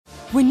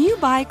When you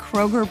buy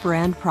Kroger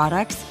brand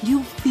products,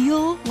 you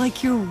feel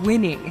like you're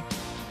winning.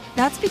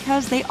 That's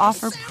because they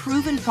offer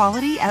proven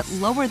quality at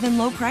lower than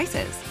low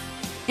prices.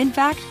 In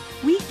fact,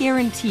 we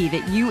guarantee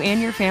that you and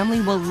your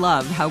family will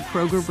love how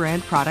Kroger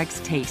brand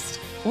products taste,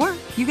 or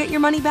you get your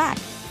money back.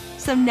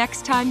 So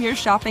next time you're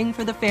shopping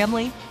for the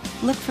family,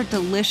 look for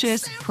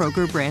delicious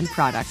Kroger brand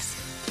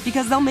products,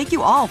 because they'll make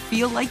you all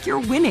feel like you're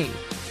winning.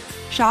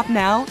 Shop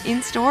now,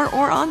 in-store,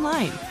 or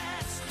online.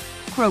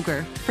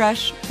 Kroger,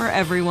 fresh for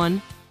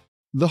everyone.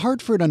 The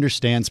Hartford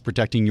understands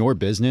protecting your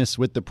business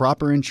with the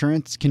proper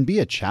insurance can be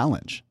a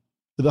challenge.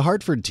 The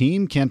Hartford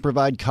team can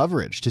provide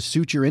coverage to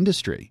suit your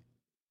industry.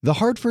 The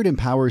Hartford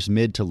empowers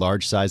mid to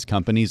large-size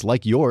companies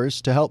like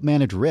yours to help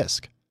manage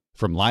risk,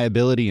 from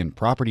liability and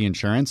property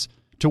insurance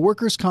to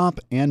workers' comp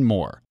and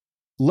more.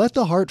 Let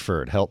The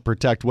Hartford help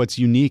protect what's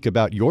unique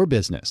about your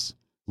business.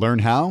 Learn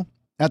how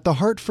at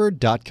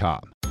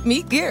thehartford.com.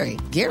 Meet Gary.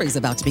 Gary's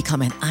about to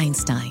become an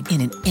Einstein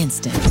in an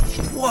instant.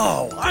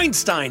 Whoa,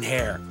 Einstein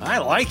hair. I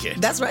like it.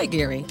 That's right,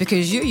 Gary,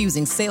 because you're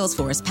using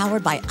Salesforce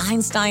powered by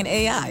Einstein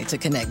AI to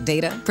connect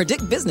data,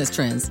 predict business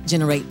trends,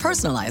 generate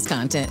personalized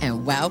content,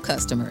 and wow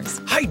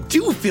customers. I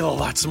do feel a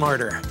lot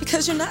smarter.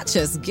 Because you're not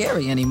just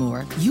Gary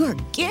anymore. You're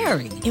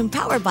Gary,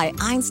 empowered by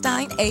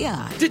Einstein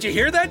AI. Did you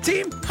hear that,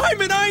 team?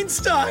 I'm an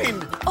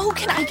Einstein. Oh,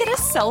 can I get a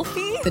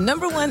selfie? The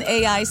 #1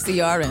 AI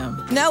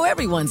CRM. Now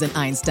everyone's an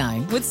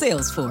Einstein with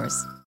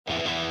Salesforce.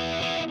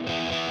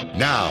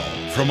 Now,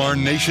 from our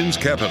nation's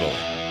capital,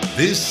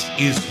 this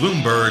is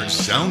Bloomberg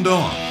Sound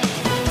On.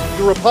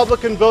 The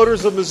Republican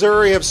voters of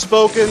Missouri have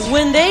spoken.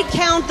 When they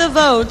count the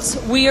votes,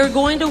 we are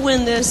going to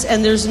win this,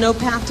 and there's no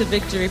path to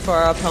victory for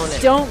our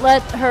opponent. Don't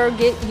let her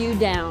get you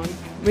down.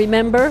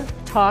 Remember,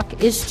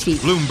 talk is cheap.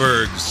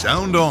 Bloomberg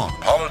Sound On.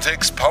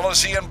 Politics,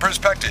 policy, and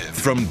perspective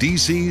from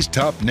D.C.'s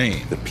top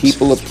names. The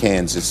people of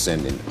Kansas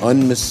send an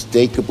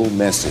unmistakable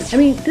message. I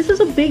mean, this is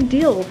a big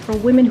deal for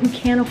women who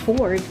can't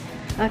afford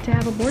to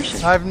have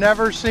abortion. I've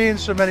never seen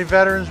so many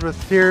veterans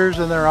with tears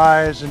in their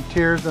eyes and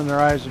tears in their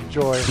eyes of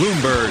joy.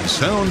 Bloomberg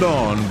Sound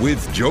On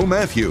with Joe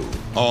Matthew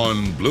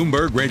on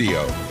Bloomberg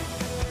Radio.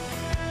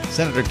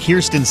 Senator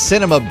Kyrsten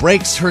Sinema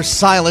breaks her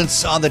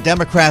silence on the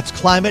Democrats'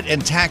 climate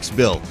and tax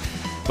bill.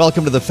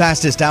 Welcome to the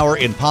fastest hour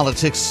in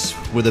politics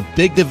with a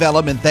big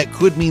development that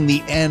could mean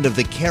the end of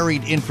the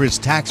carried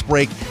interest tax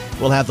break.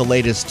 We'll have the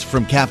latest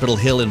from Capitol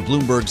Hill and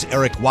Bloomberg's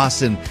Eric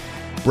Wasson.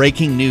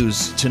 Breaking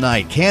news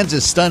tonight.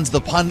 Kansas stuns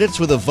the pundits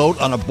with a vote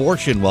on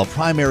abortion while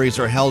primaries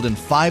are held in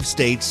 5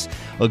 states.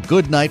 A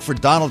good night for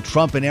Donald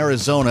Trump in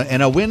Arizona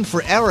and a win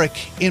for Eric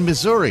in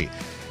Missouri.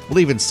 We'll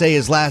even say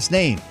his last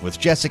name with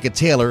Jessica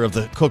Taylor of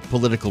the Cook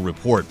Political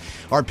Report.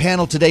 Our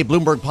panel today,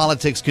 Bloomberg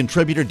Politics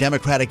contributor,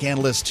 Democratic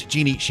analyst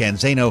Jeannie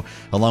Shanzano,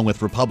 along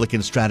with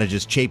Republican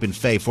strategist Chapin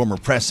Fay, former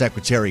press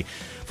secretary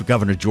for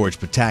Governor George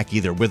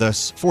Pataki. They're with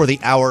us for the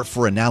hour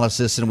for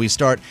analysis. And we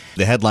start,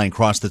 the headline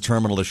crossed the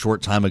terminal a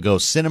short time ago.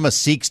 Sinema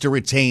seeks to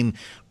retain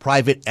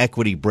private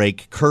equity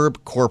break,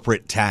 curb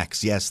corporate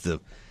tax. Yes, the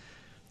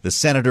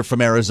senator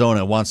from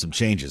Arizona wants some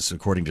changes,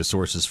 according to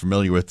sources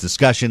familiar with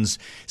discussions,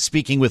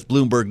 speaking with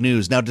Bloomberg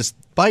News. Now,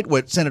 despite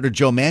what Senator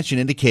Joe Manchin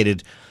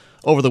indicated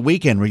over the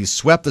weekend, where he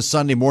swept the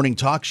Sunday morning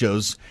talk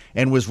shows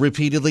and was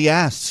repeatedly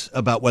asked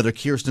about whether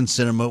Kyrsten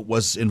Sinema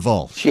was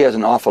involved. She has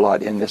an awful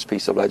lot in this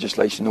piece of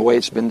legislation, the way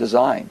it's been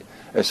designed,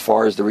 as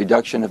far as the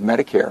reduction of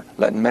Medicare,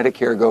 letting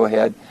Medicare go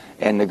ahead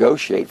and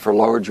negotiate for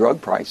lower drug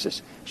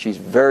prices. She's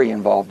very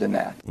involved in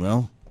that.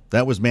 Well,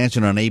 that was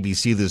Manchin on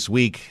ABC this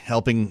week.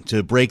 Helping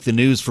to break the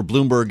news for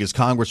Bloomberg is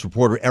Congress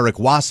reporter Eric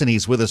Wasson.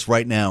 He's with us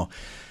right now.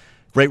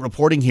 Great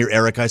reporting here,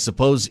 Eric. I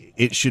suppose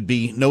it should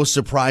be no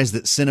surprise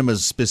that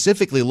Sinema's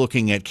specifically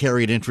looking at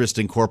carried interest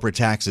in corporate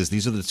taxes.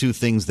 These are the two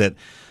things that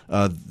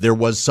there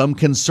was some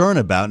concern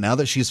about. Now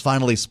that she's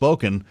finally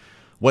spoken,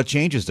 what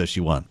changes does she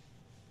want?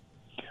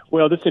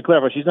 Well, just to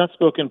clarify, she's not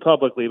spoken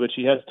publicly, but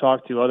she has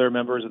talked to other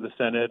members of the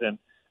Senate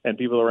and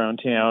people around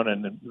town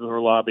and who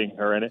are lobbying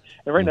her. And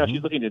right now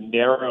she's looking to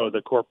narrow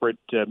the corporate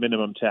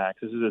minimum tax.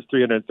 This is a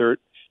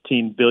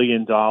 $313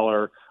 billion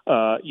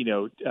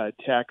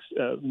tax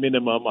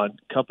minimum on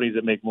companies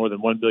that make more than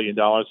 $1 billion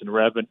in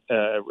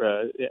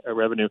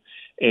revenue.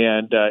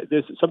 And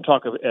there's some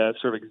talk of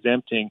sort of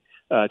exempting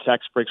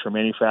tax breaks for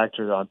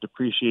manufacturers on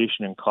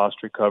depreciation and cost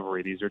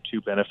recovery. These are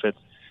two benefits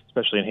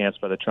especially enhanced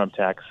by the Trump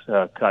tax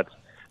cuts.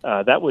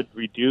 That would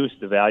reduce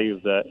the value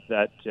of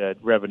that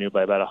revenue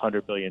by about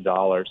 $100 billion.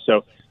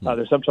 So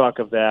there's some talk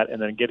of that,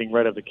 and then getting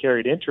rid of the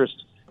carried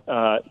interest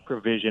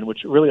provision,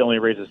 which really only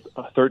raises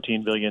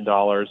 $13 billion,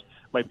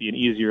 might be an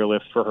easier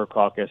lift for her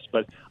caucus.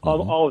 But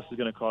all this is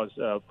going to cause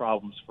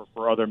problems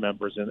for other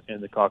members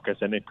in the caucus,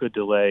 and it could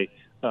delay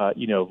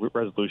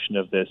resolution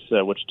of this,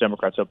 which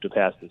Democrats hope to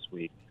pass this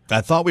week.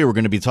 I thought we were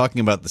going to be talking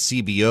about the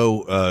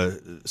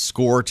CBO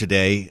score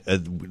today,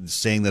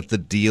 saying that the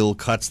deal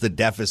cuts the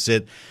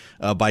deficit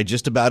by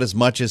just about as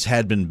much as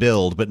had been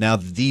billed. But now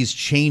these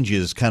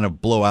changes kind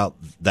of blow out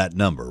that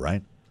number,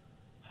 right?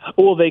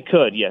 Well, they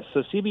could, yes.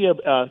 So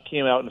CBO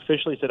came out and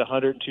officially said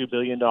 $102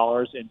 billion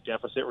in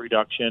deficit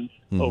reduction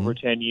over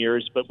 10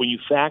 years. But when you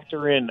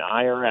factor in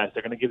IRS,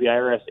 they're going to give the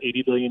IRS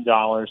 $80 billion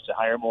to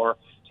hire more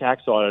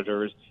tax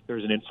auditors.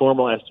 There's an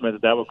informal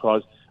estimate that would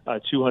cause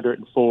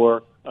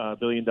 $204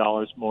 billion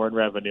more in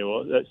revenue.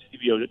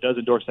 CBO does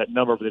endorse that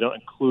number, but they don't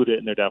include it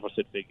in their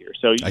deficit figure.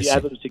 So you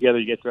add them together,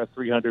 you get to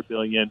 $300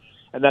 billion,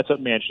 and that's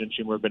what Manchin and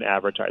Schumer have been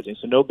advertising.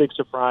 So no big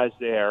surprise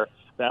there.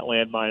 That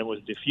landmine was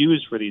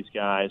diffused for these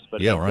guys,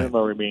 but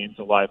cinema remains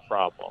a live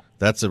problem.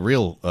 That's a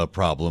real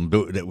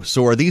problem.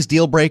 So are these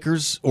deal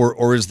breakers,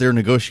 or is there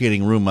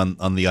negotiating room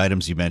on the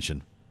items you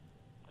mentioned?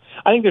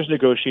 I think there's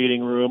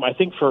negotiating room. I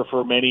think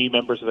for many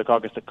members of the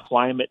caucus, the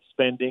climate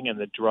spending and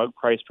the drug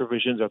price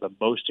provisions are the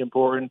most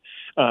important.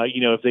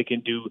 If they can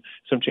do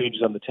some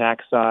changes on the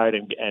tax side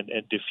and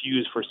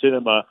diffuse for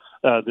cinema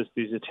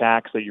these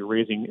attacks that you're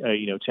raising,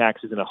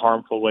 taxes in a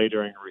harmful way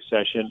during a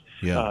recession,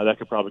 that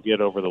could probably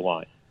get over the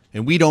line.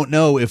 And we don't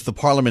know if the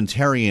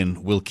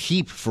parliamentarian will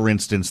keep, for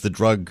instance, the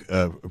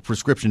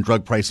prescription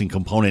drug pricing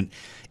component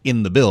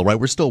in the bill, right?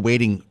 We're still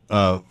waiting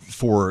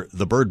for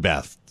the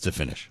birdbath to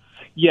finish.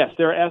 Yes,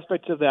 there are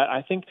aspects of that.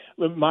 I think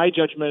my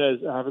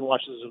judgment, as having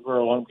watched this for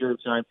a long period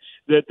of time,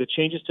 that the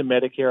changes to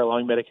Medicare,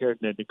 allowing Medicare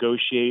to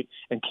negotiate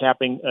and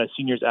capping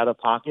seniors out of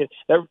pocket,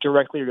 that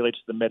directly relates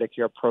to the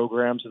Medicare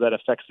program, so that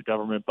affects the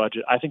government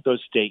budget. I think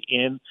those stay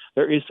in.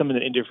 There is something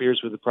that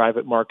interferes with the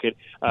private market.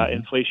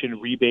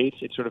 Inflation rebates,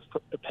 it sort of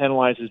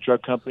penalizes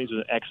drug companies with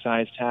an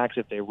excise tax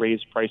if they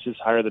raise prices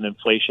higher than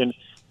inflation.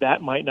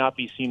 That might not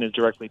be seen as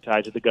directly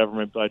tied to the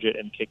government budget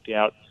and kicked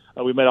out.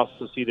 We might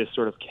also see this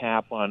sort of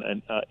cap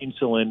on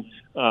insulin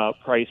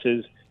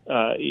prices,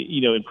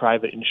 in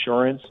private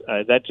insurance.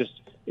 That just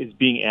is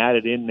being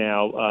added in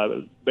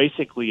now,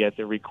 basically at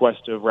the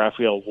request of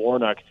Raphael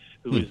Warnock,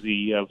 who is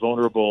the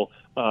vulnerable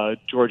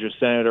Georgia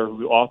senator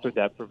who authored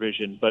that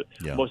provision. But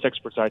most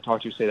experts I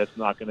talk to say that's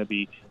not going to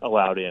be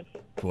allowed in.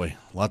 Boy,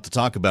 a lot to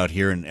talk about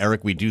here. And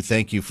Eric, we do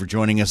thank you for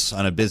joining us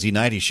on a busy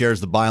night. He shares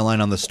the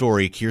byline on the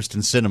story,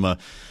 Kyrsten Sinema,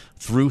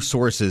 through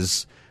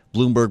sources.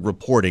 Bloomberg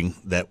reporting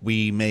that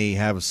we may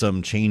have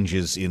some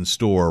changes in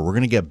store. We're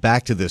going to get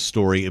back to this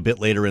story a bit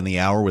later in the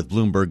hour with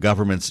Bloomberg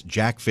Government's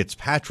Jack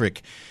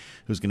Fitzpatrick,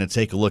 who's going to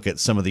take a look at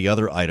some of the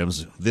other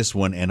items, this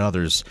one and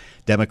others,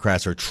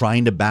 Democrats are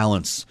trying to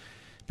balance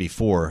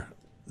before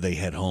they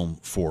head home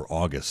for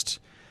August.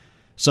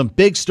 Some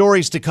big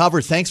stories to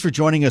cover. Thanks for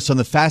joining us on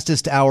the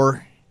fastest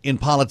hour in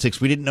politics.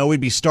 We didn't know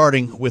we'd be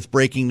starting with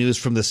breaking news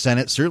from the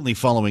Senate, certainly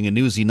following a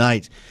newsy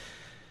night.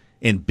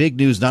 And big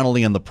news not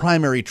only on the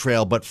primary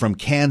trail, but from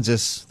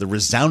Kansas, the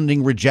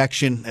resounding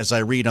rejection, as I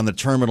read on the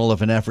terminal,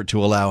 of an effort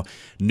to allow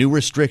new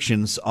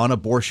restrictions on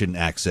abortion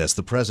access.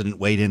 The president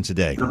weighed in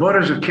today. The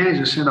voters of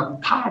Kansas sent a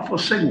powerful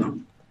signal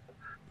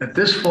that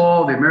this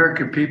fall the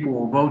American people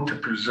will vote to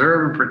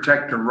preserve and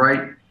protect the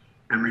right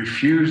and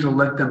refuse to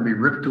let them be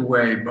ripped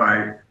away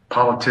by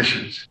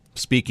politicians.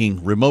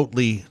 Speaking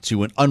remotely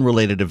to an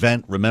unrelated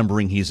event,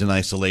 remembering he's in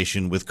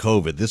isolation with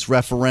COVID, this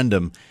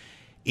referendum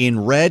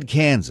in Red,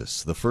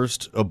 Kansas, the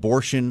first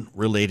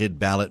abortion-related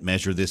ballot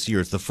measure this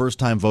year. It's the first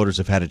time voters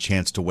have had a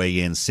chance to weigh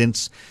in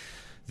since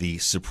the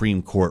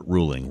Supreme Court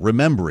ruling.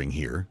 Remembering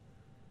here,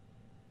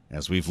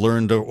 as we've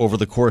learned over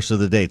the course of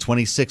the day,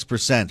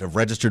 26% of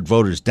registered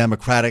voters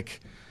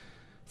Democratic,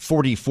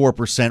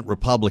 44%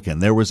 Republican.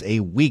 There was a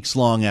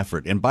weeks-long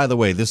effort. And by the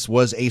way, this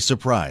was a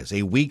surprise,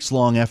 a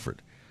weeks-long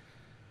effort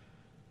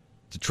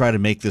to try to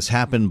make this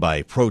happen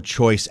by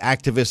pro-choice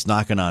activists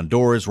knocking on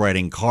doors,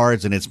 writing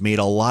cards, and it's made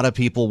a lot of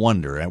people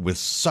wonder, and with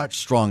such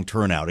strong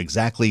turnout,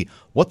 exactly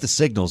what the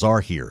signals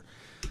are here.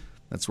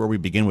 That's where we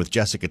begin with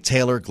Jessica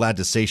Taylor. Glad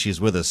to say she's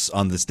with us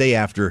on this day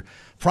after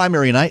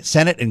primary night,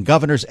 Senate and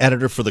governor's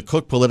editor for the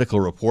Cook Political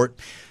Report.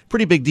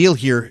 Pretty big deal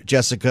here,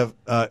 Jessica.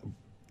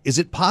 Is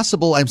it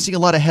possible, I'm seeing a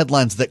lot of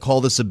headlines that call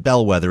this a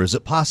bellwether, is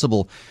it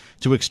possible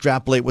to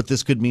extrapolate what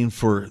this could mean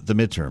for the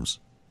midterms?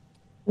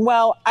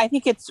 Well, I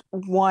think it's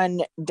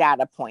one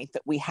data point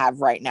that we have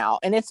right now,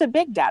 and it's a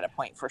big data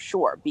point for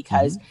sure,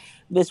 because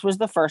this was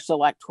the first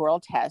electoral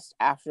test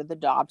after the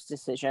Dobbs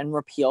decision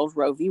repealed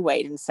Roe v.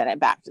 Wade and sent it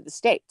back to the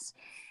states.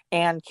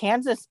 And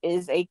Kansas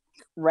is a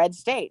red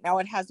state. Now,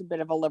 it has a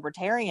bit of a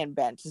libertarian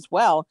bent as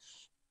well,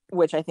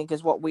 which I think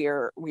is what we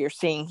are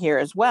seeing here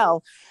as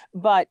well.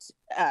 But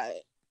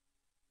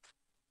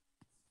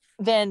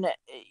then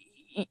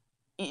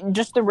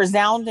just the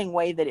resounding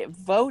way that it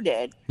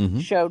voted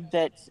showed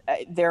that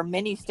there are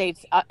many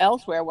states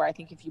elsewhere where I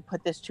think if you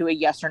put this to a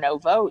yes or no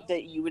vote,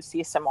 that you would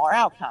see a similar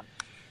outcome.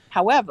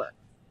 However,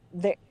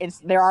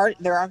 there are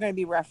going to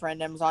be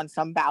referendums on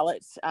some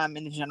ballots in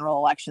the general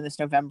election this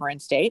November in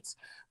states.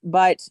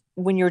 But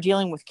when you're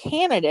dealing with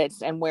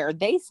candidates and where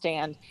they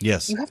stand,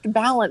 yes, you have to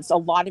balance a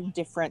lot of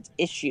different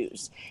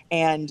issues.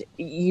 And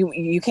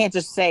you can't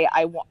just say,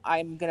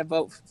 I'm going to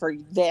vote for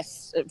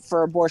this,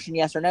 for abortion,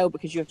 yes or no,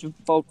 because you have to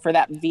vote for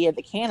that via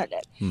the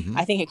candidate. Mm-hmm.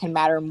 I think it can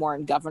matter more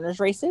in governor's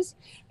races.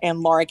 And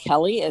Laura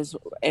Kelly is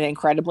an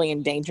incredibly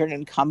endangered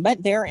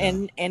incumbent there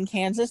in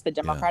Kansas, the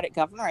Democratic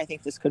governor. I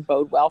think this could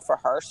bode well for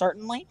her,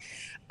 certainly,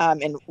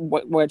 and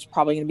what's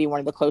probably going to be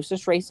one of the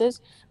closest races.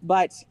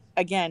 But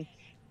again,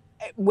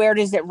 where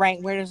does it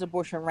rank? Where does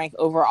abortion rank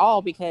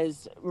overall?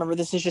 Because remember,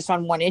 this is just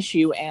on one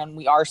issue, and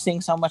we are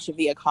seeing so much of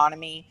the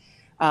economy,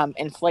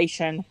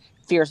 inflation,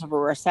 fears of a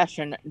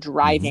recession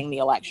driving the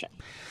election.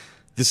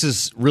 This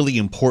is really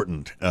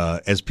important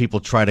as people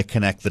try to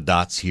connect the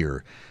dots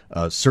here.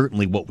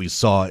 Certainly what we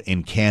saw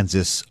in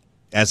Kansas,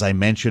 as I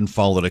mentioned,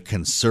 followed a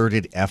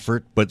concerted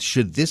effort. But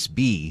should this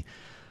be,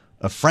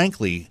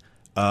 frankly,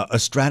 a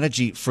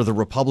strategy for the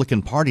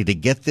Republican Party to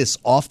get this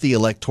off the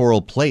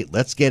electoral plate?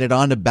 Let's get it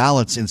onto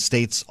ballots in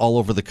states all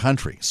over the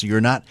country. So you're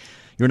not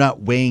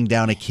weighing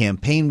down a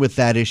campaign with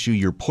that issue.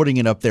 You're putting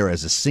it up there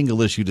as a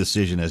single issue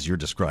decision, as you're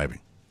describing.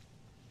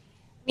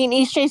 I mean,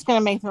 each state's going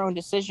to make their own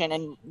decision.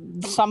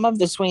 And some of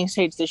the swing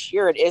states this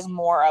year, it is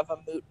more of a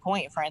moot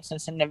point. For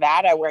instance, in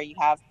Nevada, where you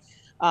have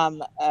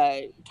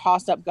a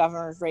toss-up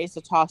governor's race,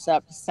 a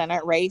toss-up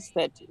Senate race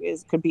that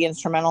could be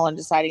instrumental in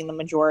deciding the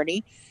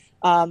majority.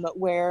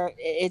 Where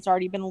it's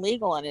already been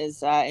legal and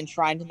is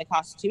enshrined in the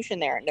Constitution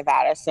there in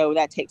Nevada. So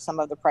that takes some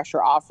of the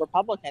pressure off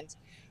Republicans.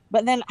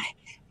 But then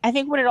I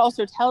think what it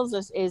also tells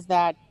us is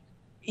that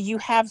you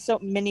have so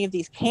many of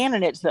these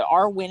candidates that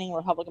are winning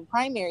Republican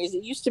primaries.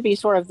 It used to be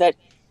sort of that,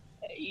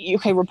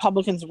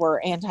 Republicans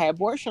were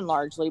anti-abortion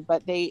largely,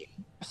 but they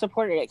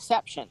supported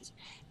exceptions.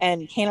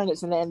 And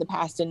candidates in the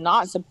past did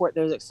not support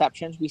those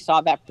exceptions. We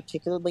saw that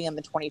particularly in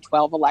the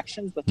 2012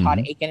 elections with Todd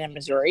Akin in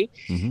Missouri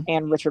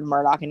and Richard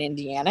Murdoch in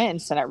Indiana, in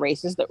Senate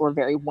races that were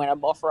very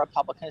winnable for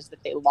Republicans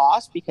that they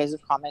lost because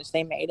of comments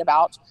they made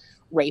about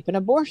rape and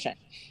abortion.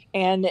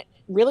 And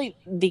really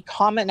the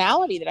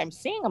commonality that I'm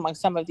seeing among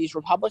some of these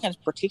Republicans,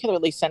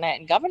 particularly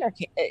Senate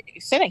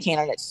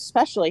candidates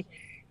especially,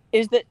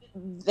 is that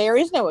there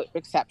is no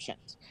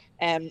exceptions,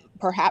 and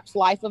perhaps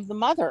life of the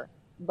mother,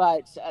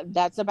 but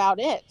that's about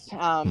it.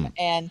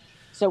 And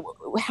so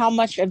how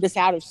much of this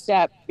out of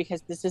step,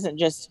 because this isn't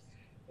just,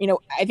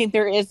 I think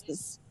there is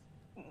this,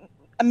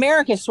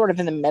 America is sort of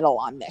in the middle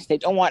on this. They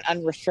don't want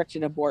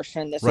unrestricted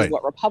abortion. This is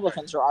what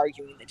Republicans are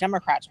arguing the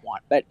Democrats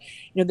want. But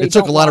they it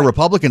took a lot of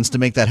Republicans to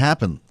make that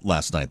happen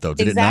last night, though,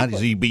 did it not?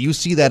 But you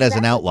see that as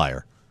an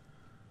outlier.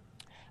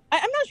 I'm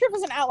not sure if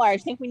it's an outlier. I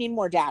think we need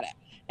more data.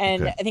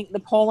 And I think the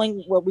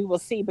polling, what we will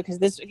see, because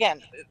this,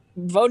 again,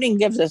 voting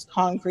gives us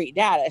concrete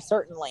data,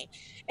 certainly.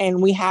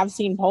 And we have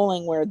seen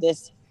polling where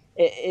this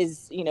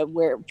is,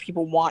 where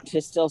people want to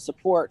still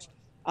support,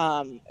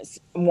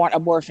 want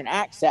abortion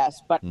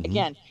access. But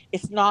again,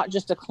 it's not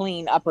just a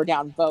clean up or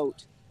down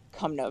vote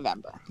come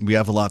November. We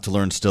have a lot to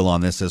learn still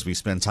on this as we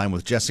spend time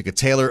with Jessica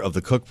Taylor of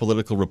the Cook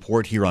Political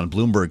Report here on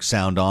Bloomberg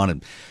Sound On.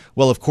 And,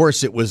 well, of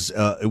course, it was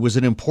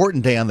an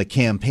important day on the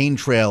campaign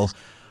trail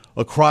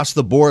across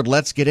the board.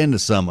 Let's get into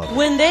some of it.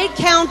 When they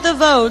count the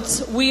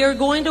votes, we are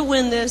going to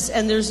win this,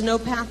 and there's no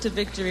path to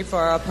victory for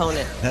our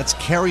opponent. That's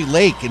Kari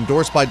Lake,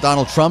 endorsed by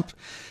Donald Trump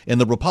in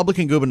the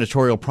Republican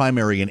gubernatorial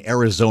primary in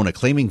Arizona,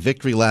 claiming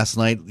victory last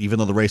night, even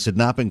though the race had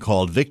not been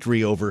called,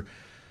 victory over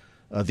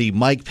the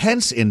Mike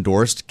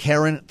Pence-endorsed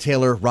Karen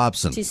Taylor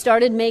Robson. She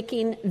started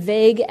making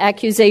vague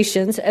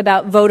accusations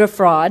about voter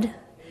fraud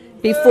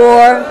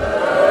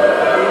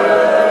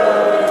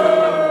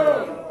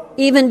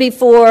even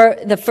before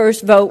the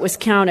first vote was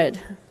counted.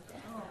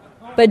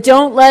 But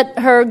don't let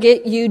her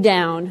get you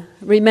down.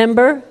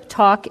 Remember,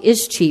 talk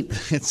is cheap.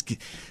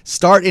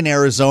 Start in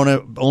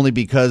Arizona only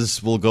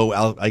because we'll go,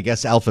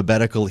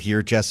 alphabetical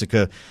here.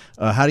 Jessica,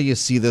 how do you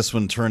see this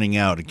one turning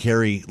out?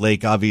 Kari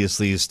Lake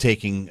obviously is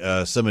taking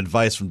some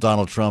advice from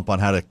Donald Trump on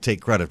how to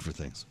take credit for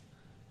things.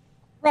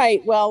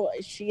 Right. Well,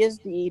 she is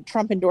the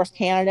Trump-endorsed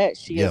candidate.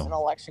 She is an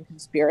election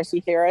conspiracy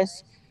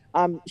theorist.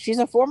 She's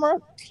a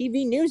former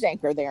TV news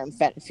anchor there in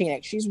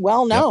Phoenix. She's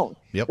well known,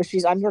 but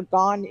she's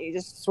undergone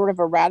just sort of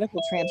a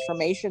radical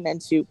transformation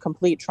into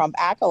complete Trump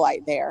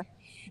acolyte there.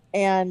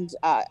 And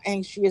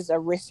she is a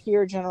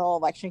riskier general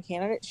election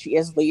candidate. She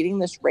is leading.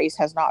 This race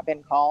has not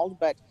been called,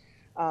 but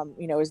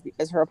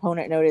as her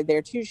opponent noted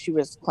there too, she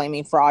was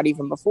claiming fraud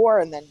even before,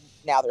 and then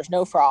now there's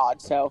no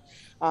fraud. So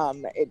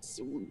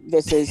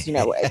this is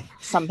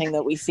something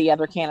that we see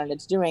other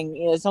candidates doing.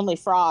 It's only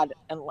fraud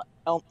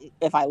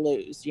if I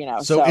lose.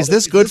 So is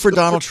this good for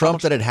Donald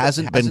Trump that it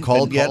hasn't been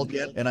called yet?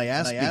 And I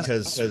ask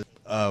because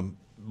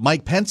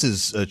Mike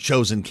Pence's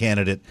chosen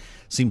candidate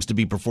seems to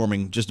be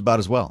performing just about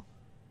as well.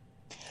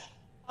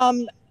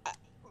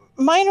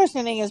 My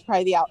understanding is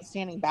probably the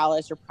outstanding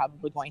ballots are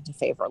probably going to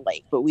favor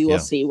Lake, but we will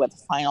see what the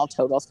final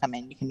totals come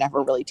in. You can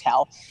never really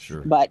tell.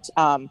 Sure. But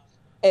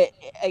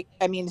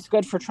it's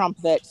good for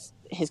Trump that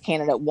his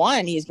candidate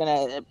won. He's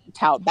going to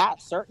tout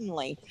that,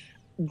 certainly.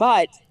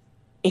 But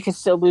it could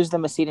still lose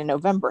them a seat in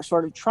November.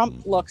 Sort of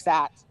Trump looks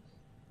at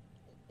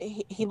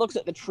he looks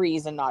at the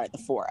trees and not at the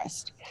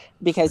forest,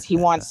 because he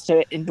wants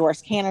to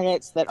endorse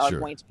candidates that are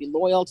going to be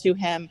loyal to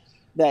him,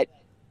 that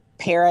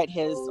parrot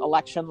his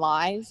election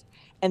lies.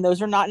 And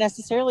those are not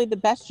necessarily the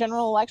best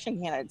general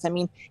election candidates. I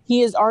mean,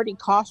 he has already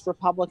cost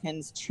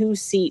Republicans 2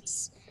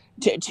 seats,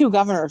 two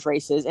governor's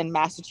races in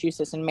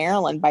Massachusetts and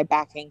Maryland by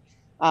backing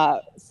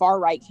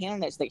far-right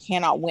candidates that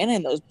cannot win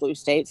in those blue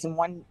states. In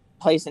one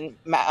place in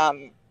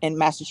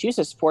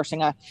Massachusetts,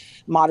 forcing a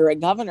moderate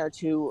governor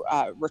to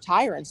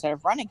retire instead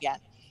of run again.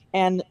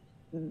 And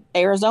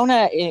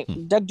Arizona,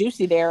 Doug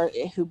Ducey there,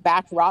 who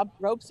backed Rob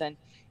Robeson,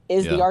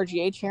 is the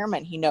RGA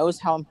chairman. He knows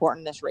how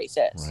important this race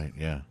is. Right,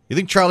 yeah. You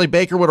think Charlie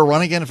Baker would have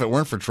run again if it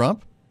weren't for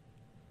Trump?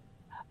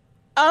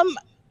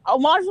 A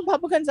lot of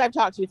Republicans I've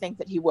talked to think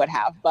that he would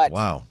have, but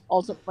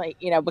ultimately,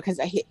 because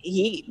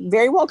he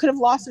very well could have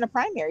lost in a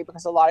primary,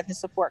 because a lot of his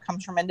support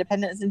comes from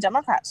independents and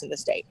Democrats in the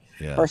state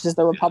versus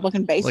the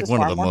Republican base is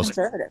far more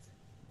conservative.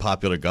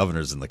 Popular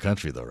governors in the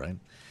country, though, right?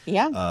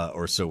 Yeah.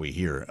 Or so we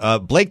hear.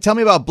 Blake, tell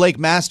me about Blake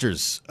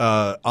Masters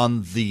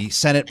on the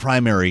Senate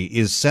primary.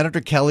 Is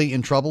Senator Kelly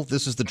in trouble?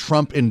 This is the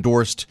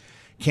Trump-endorsed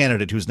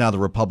candidate who's now the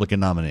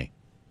Republican nominee.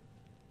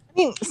 I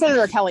mean,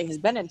 Senator Kelly has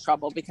been in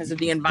trouble because of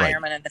the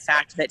environment and the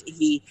fact that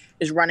he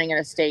is running in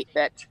a state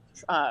that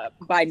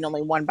Biden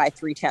only won by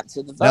 3/10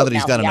 of the vote. Now that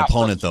he's got an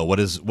opponent, though, what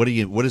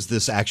does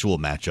this actual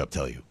matchup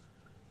tell you?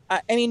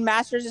 I mean,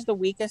 Masters is the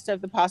weakest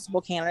of the possible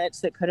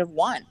candidates that could have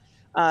won.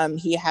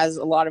 He has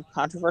a lot of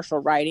controversial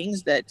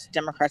writings that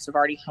Democrats have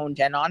already honed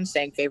in on,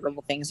 saying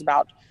favorable things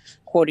about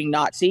quoting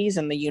Nazis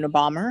and the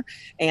Unabomber.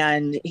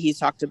 And he's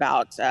talked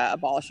about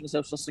abolishing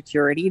Social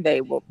Security.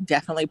 They will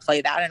definitely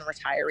play that in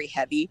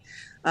retiree-heavy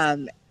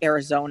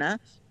Arizona.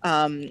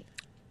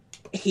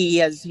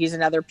 He's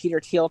another Peter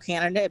Thiel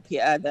candidate,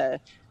 the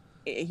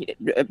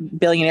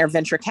billionaire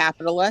venture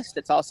capitalist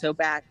that's also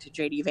backed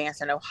J.D.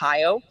 Vance in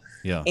Ohio.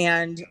 Yeah.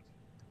 And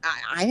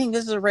I think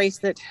this is a race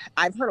that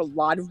I've heard a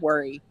lot of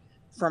worry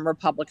from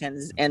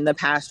Republicans in the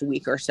past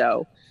week or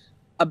so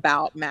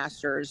about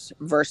Masters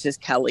versus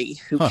Kelly,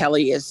 who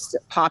Kelly is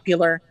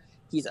popular.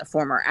 He's a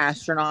former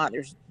astronaut.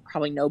 There's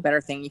probably no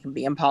better thing you can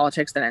be in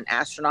politics than an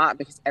astronaut,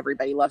 because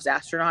everybody loves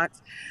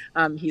astronauts.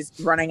 He's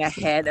running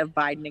ahead of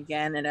Biden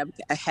again and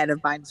ahead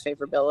of Biden's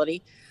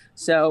favorability.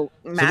 So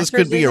this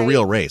could be a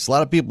real race. A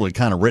lot of people had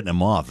kind of written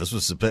him off. This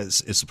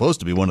is supposed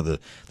to be one of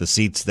the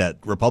seats that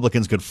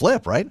Republicans could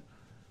flip, right?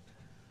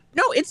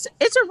 No, it's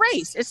a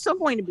race. It's still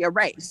going to be a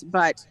race,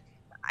 but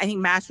I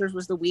think Masters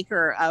was the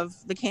weaker of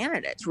the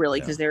candidates, really,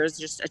 because there is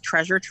just a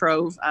treasure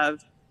trove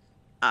of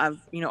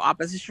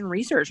opposition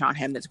research on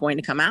him that's going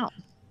to come out.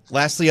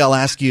 Lastly, I'll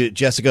ask you,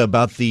 Jessica,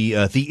 about the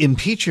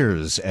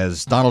impeachers,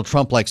 as Donald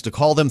Trump likes to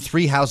call them,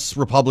 3 House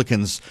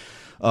Republicans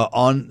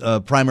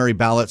on primary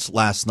ballots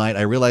last night.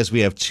 I realize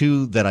we have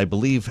 2 that I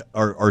believe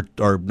are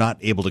not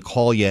able to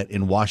call yet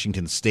in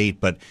Washington State,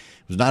 but it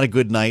was not a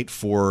good night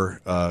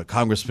for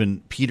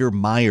Congressman Peter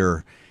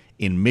Meijer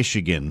in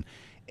Michigan.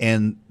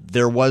 And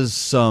there was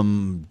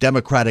some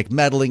Democratic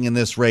meddling in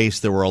this race.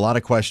 There were a lot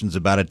of questions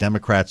about it.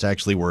 Democrats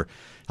actually were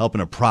helping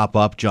to prop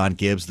up John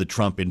Gibbs, the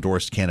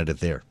Trump-endorsed candidate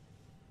there.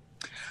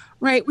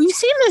 Right. We've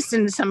seen this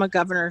in some of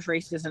governor's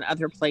races and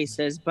other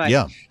places, but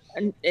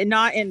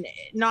not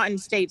in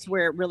states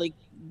where really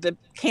the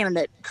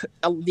candidate,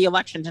 the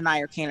election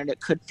denier candidate,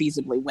 could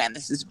feasibly win.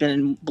 This has been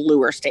in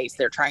bluer states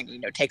they're trying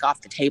to take off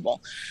the table.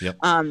 Yep.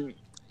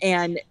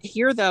 And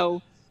here,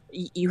 though,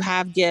 you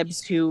have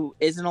Gibbs, who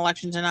is an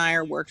election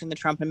denier, worked in the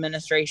Trump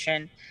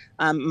administration.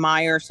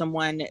 Meijer,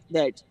 someone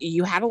that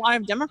you had a lot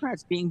of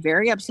Democrats being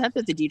very upset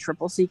that the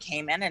DCCC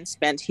came in and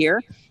spent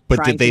here.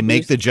 But did they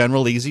make the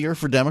general easier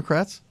for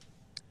Democrats?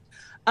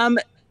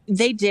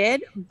 They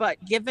did,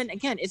 but given,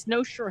 again, it's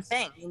no sure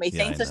thing. You may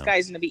think this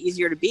guy's going to be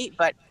easier to beat,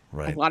 but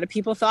a lot of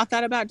people thought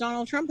that about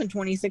Donald Trump in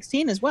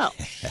 2016 as well.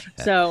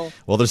 So,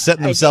 well, they're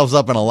setting themselves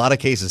up in a lot of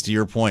cases, to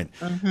your point.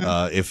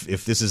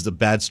 If this is the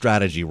bad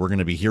strategy, we're going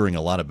to be hearing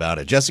a lot about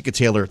it. Jessica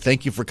Taylor,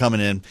 thank you for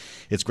coming in.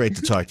 It's great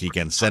to talk to you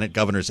again. Senate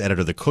Governor's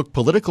Editor, The Cook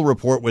Political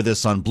Report, with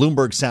us on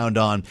Bloomberg Sound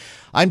On.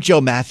 I'm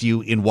Joe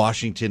Matthew in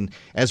Washington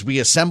as we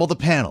assemble the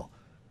panel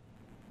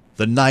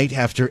the night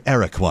after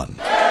Eric won.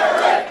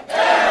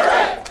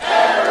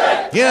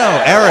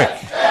 Eric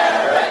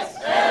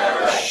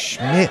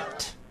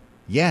Schmidt.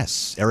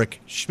 Yes, Eric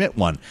Schmidt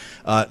won.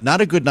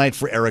 Not a good night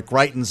for Eric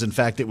Greitens. In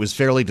fact, it was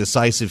fairly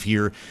decisive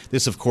here.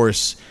 This, of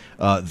course,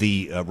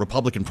 the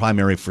Republican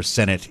primary for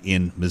Senate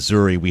in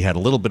Missouri. We had a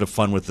little bit of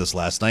fun with this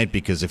last night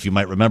because, if you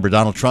might remember,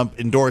 Donald Trump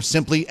endorsed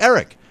simply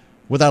Eric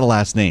without a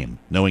last name,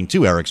 knowing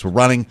 2 Erics were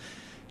running.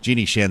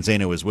 Jeannie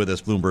Shanzano is with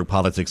us, Bloomberg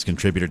Politics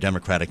contributor,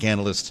 Democratic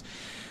analyst.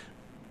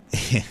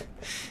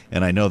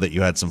 And I know that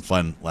you had some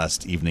fun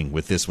last evening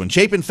with this one.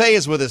 Chapin Fay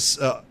is with us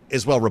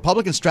as well,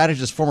 Republican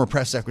strategist, former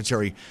press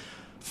secretary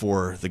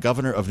for the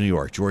governor of New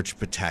York, George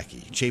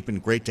Pataki. Chapin,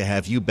 great to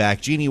have you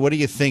back. Jeannie, what do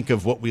you think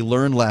of what we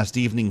learned last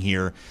evening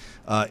here?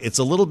 It's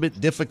a little bit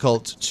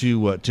difficult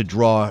to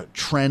draw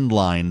trend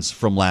lines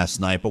from last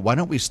night, but why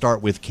don't we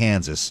start with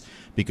Kansas?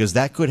 Because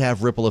that could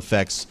have ripple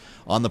effects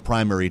on the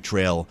primary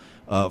trail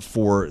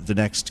for the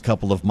next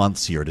couple of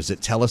months here. Does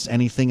it tell us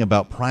anything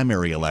about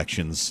primary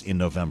elections in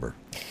November?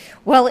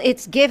 Well,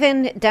 it's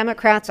given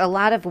Democrats a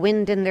lot of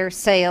wind in their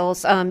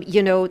sails.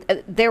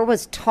 There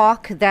was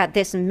talk that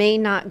this may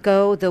not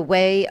go the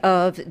way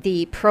of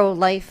the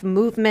pro-life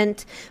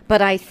movement,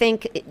 but I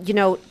think,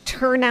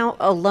 turnout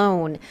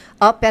alone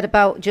up at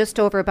about just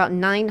over about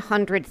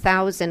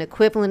 900,000,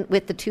 equivalent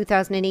with the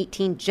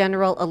 2018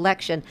 general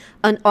election,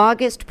 an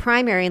August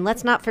primary. And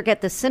let's not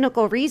forget the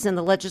cynical reason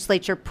the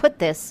legislature put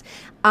this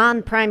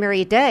on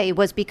primary day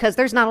was because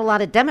there's not a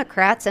lot of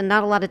Democrats and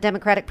not a lot of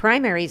Democratic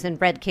primaries in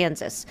red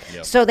Kansas.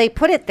 Yep. So they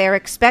put it there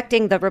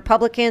expecting the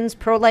Republicans,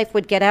 pro-life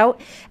would get out,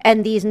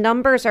 and these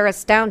numbers are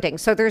astounding.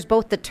 So there's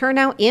both the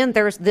turnout and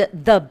there's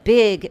the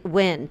big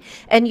win.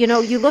 And,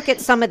 you look at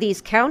some of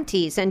these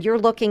counties and you're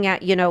looking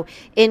at,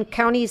 in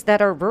counties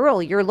that are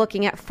rural, you're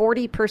looking at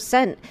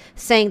 40%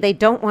 saying they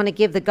don't want to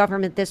give the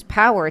government this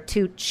power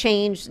to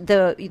change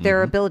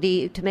their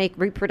ability to make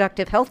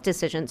reproductive health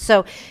decisions.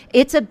 So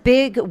it's a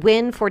big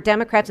win for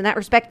Democrats in that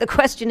respect. The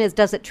question is,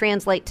 does it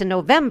translate to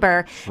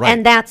November? Right.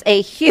 And that's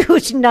a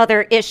huge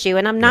another issue.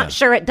 And I'm not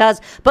sure it does.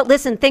 But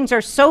listen, things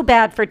are so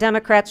bad for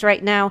Democrats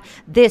right now.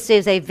 This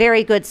is a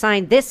very good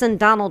sign. This and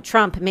Donald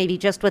Trump may be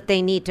just what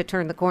they need to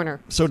turn the corner.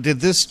 So did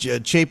this,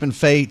 Chapin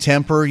Fay,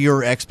 temper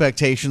your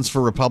expectations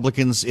for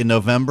Republicans in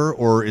November,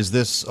 or is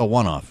this a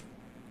one-off?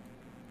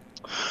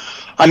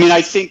 I mean,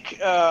 I think...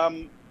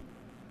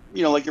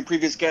 like your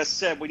previous guest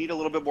said, we need a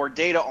little bit more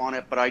data on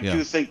it, but I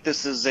do think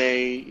this is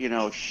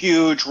a,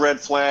 huge red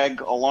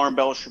flag. Alarm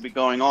bells should be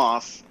going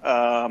off.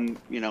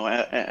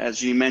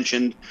 As you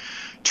mentioned,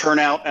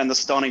 turnout and the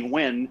stunning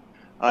win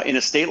in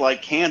a state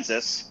like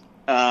Kansas.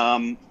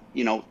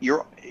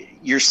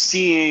 You're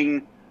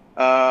seeing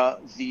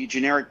the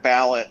generic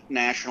ballot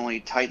nationally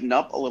tighten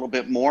up a little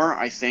bit more,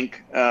 I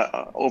think,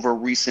 over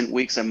recent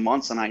weeks and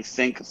months. And I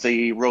think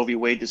the Roe v.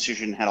 Wade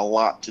decision had a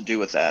lot to do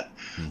with that.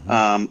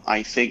 Mm-hmm.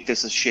 I think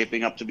this is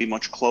shaping up to be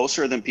much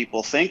closer than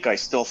people think. I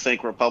still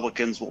think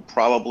Republicans will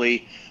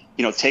probably,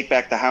 take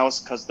back the House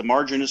because the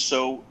margin is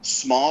so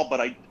small.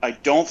 But I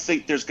don't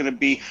think there's going to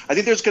be – I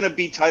think there's going to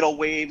be tidal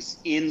waves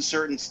in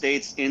certain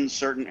states, in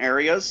certain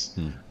areas.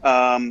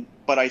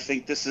 But I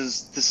think this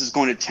is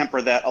going to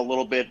temper that a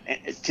little bit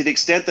to the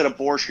extent that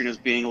abortion is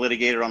being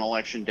litigated on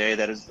Election Day.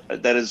 That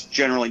is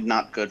generally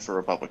not good for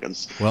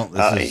Republicans. Well,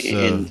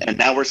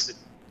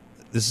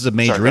 this is a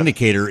major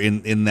indicator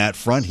in that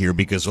front here,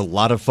 because a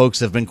lot of folks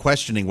have been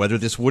questioning whether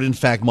this would in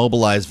fact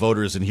mobilize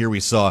voters. And here we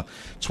saw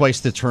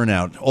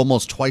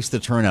almost twice the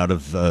turnout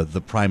of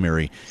the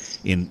primary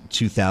in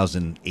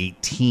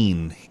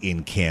 2018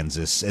 in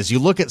Kansas. As you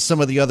look at some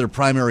of the other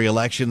primary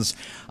elections,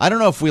 I don't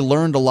know if we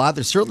learned a lot.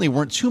 There certainly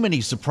weren't too many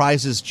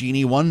surprises,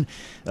 Jeannie. One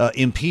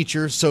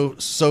impeacher,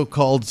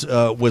 so-called,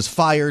 was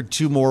fired.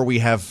 Two more we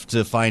have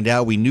to find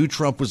out. We knew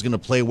Trump was going to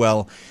play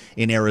well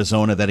in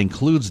Arizona. That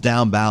includes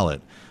down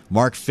ballot.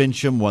 Mark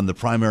Finchem won the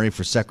primary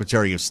for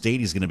Secretary of State.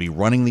 He's going to be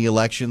running the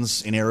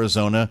elections in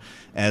Arizona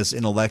as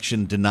an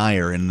election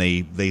denier. And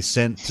they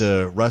sent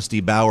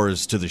Rusty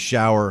Bowers to the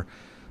shower.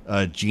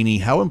 Jeannie,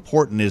 how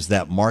important is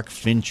that Mark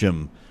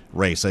Finchem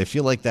race? I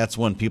feel like that's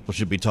one people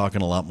should be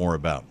talking a lot more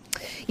about.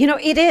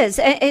 It is.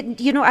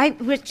 I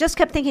just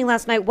kept thinking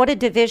last night, what a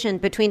division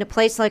between a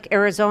place like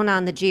Arizona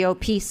on the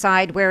GOP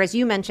side, where, as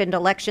you mentioned,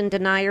 election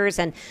deniers,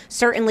 and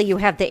certainly you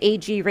have the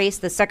AG race,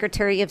 the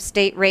Secretary of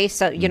State race,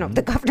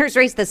 the governor's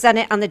race, the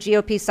Senate on the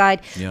GOP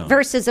side,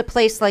 versus a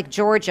place like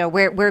Georgia,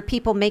 where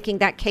people making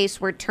that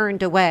case were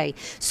turned away.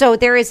 So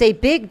there is a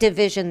big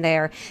division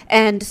there.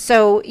 And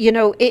so,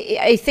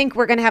 I think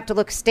we're going to have to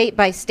look state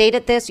by state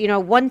at this.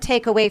 One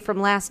takeaway from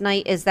last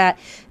night is that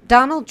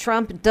Donald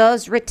Trump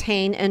does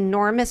retain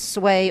enormous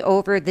sway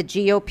over the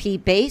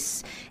GOP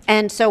base.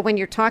 And so when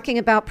you're talking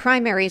about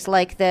primaries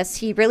like this,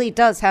 he really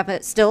does have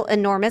still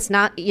enormous,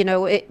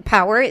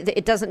 power.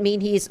 It doesn't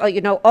mean he's,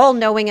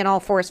 all-knowing and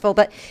all forceful,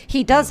 but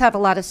he does have a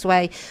lot of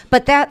sway.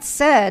 But that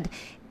said,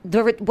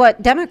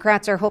 what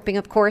Democrats are hoping,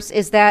 of course,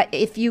 is that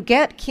if you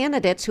get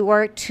candidates who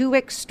are too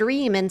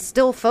extreme and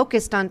still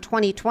focused on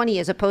 2020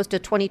 as opposed to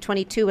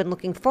 2022 and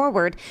looking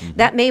forward,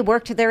 that may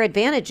work to their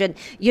advantage. And,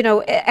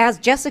 as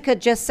Jessica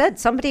just said,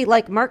 somebody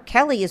like Mark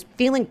Kelly is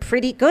feeling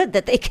pretty good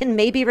that they can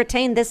maybe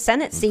retain this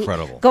Senate seat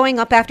going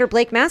up after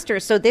Blake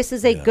Masters. So this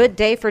is a good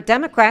day for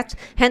Democrats,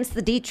 hence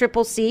the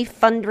DCCC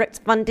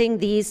funding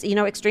these,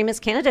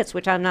 extremist candidates,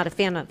 which I'm not a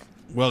fan of.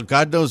 Well,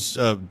 God knows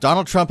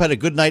Donald Trump had a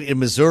good night in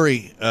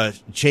Missouri,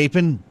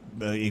 Chapin.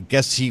 I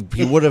guess he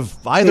would have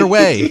either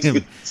way.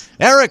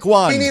 Eric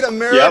won. We need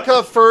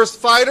America First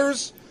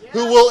fighters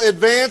who will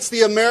advance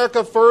the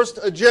America First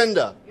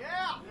agenda.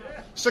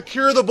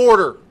 Secure the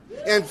border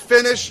and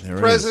finish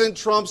President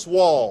Trump's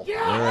wall. There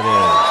it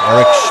is.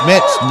 Eric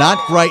Schmitt, not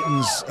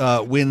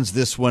Greitens, wins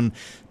this one.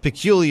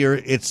 Peculiar.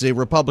 It's a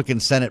Republican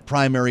Senate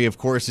primary, of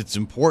course. It's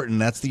important.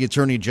 That's the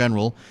Attorney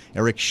General.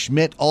 Eric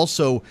Schmitt,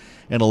 also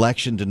an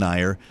election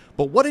denier.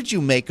 But what did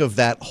you make of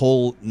that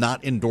whole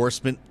not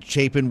endorsement,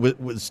 Chapin?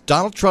 Was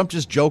Donald Trump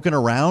just joking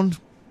around?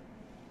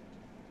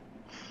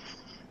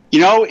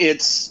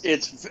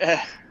 It's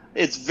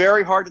It's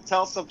very hard to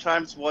tell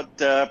sometimes what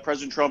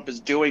President Trump is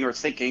doing or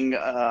thinking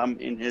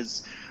in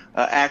his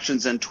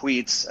actions and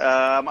tweets.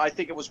 I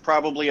think it was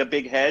probably a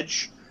big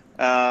hedge.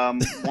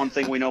 One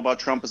thing we know about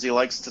Trump is he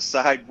likes to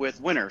side with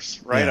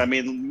winners, right? Yeah. I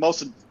mean,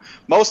 most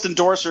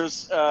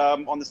endorsers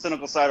on the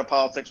cynical side of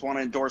politics want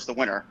to endorse the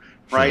winner,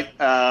 right?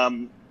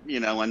 Sure.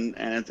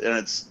 And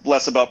it's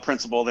less about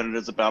principle than it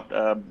is about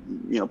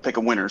pick a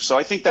winner. So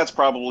I think that's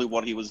probably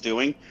what he was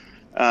doing.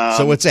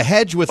 So it's a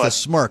hedge with a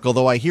smirk,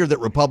 although I hear that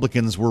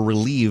Republicans were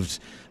relieved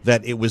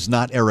that it was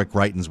not Eric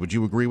Greitens. Would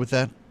you agree with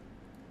that?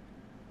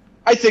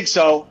 I think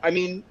so. I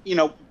mean,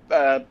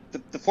 the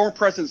former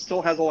president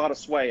still has a lot of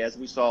sway, as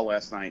we saw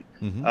last night.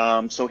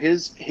 Mm-hmm. So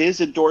his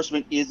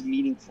endorsement is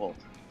meaningful.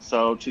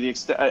 So to the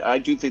extent, I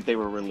do think they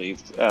were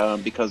relieved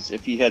because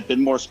if he had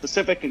been more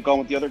specific and gone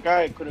with the other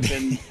guy, it could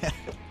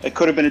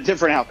have been a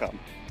different outcome.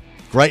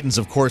 Greitens,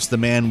 of course, the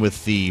man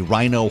with the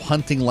rhino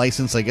hunting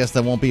license. I guess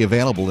that won't be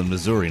available in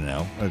Missouri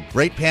now. A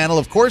great panel.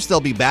 Of course,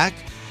 they'll be back.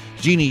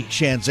 Jeannie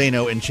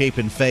Shanzano and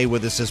Chapin Fay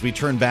with us as we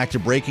turn back to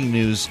breaking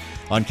news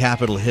on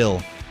Capitol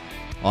Hill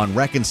on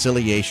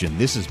reconciliation.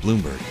 This is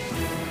Bloomberg.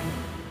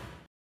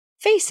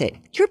 Face it,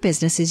 your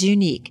business is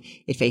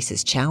unique. It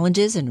faces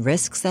challenges and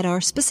risks that are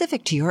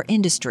specific to your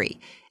industry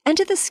and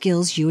to the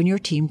skills you and your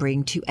team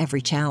bring to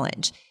every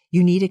challenge.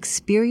 You need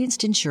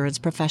experienced insurance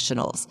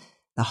professionals.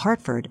 The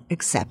Hartford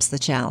accepts the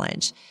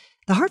challenge.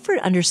 The Hartford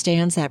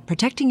understands that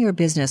protecting your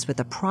business with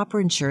the proper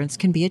insurance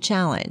can be a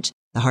challenge.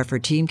 The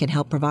Hartford team can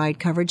help provide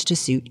coverage to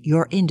suit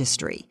your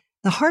industry.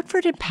 The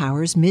Hartford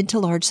empowers mid to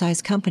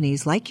large-size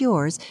companies like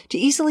yours to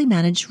easily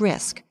manage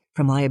risk,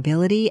 from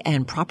liability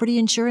and property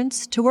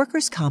insurance to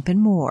workers' comp and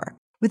more.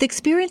 With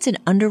experience in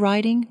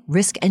underwriting,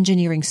 risk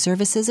engineering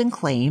services, and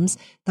claims,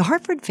 the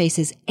Hartford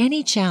faces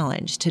any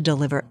challenge to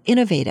deliver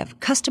innovative,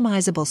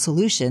 customizable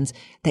solutions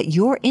that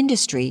your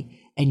industry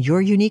and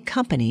your unique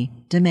company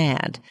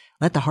demand.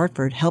 Let the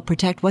Hartford help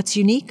protect what's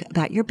unique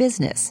about your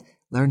business.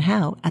 Learn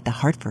how at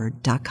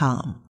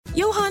thehartford.com.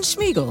 Johann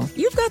Schmiegel,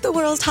 you've got the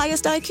world's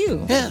highest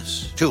IQ.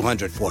 Yes,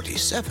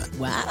 247.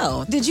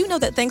 Wow. Did you know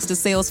that thanks to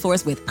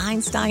Salesforce with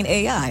Einstein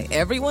AI,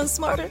 everyone's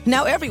smarter?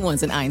 Now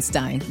everyone's an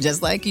Einstein,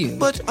 just like you.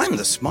 But I'm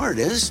the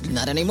smartest.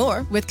 Not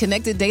anymore. With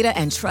connected data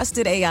and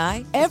trusted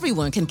AI,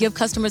 everyone can give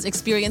customers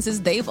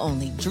experiences they've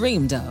only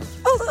dreamed of.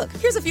 Oh, look,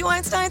 here's a few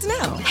Einsteins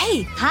now.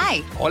 Hey, hi.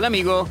 Hola,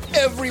 amigo.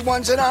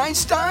 Everyone's an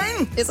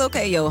Einstein? It's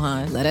okay,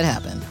 Johann. Let it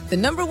happen. The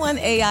 #1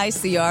 AI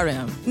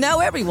CRM. Now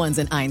everyone's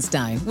an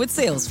Einstein with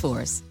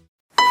Salesforce.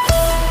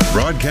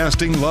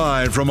 Broadcasting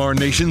live from our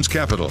nation's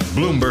capital,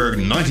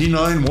 Bloomberg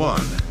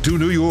 99.1. To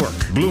New York,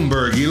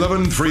 Bloomberg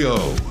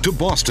 1130. To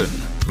Boston,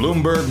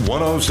 Bloomberg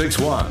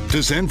 1061.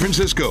 To San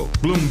Francisco,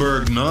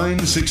 Bloomberg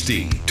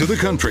 960. To the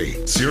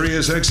country,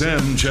 Sirius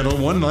XM Channel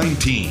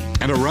 119.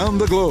 And around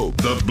the globe,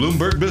 the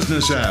Bloomberg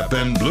Business app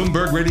and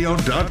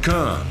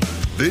BloombergRadio.com.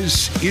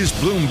 This is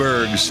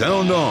Bloomberg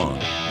Sound On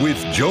with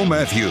Joe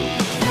Matthew.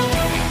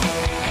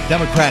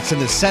 Democrats in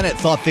the Senate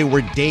thought they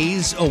were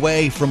days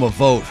away from a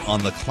vote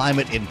on the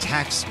climate and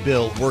tax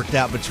bill worked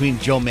out between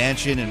Joe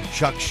Manchin and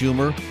Chuck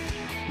Schumer.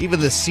 Even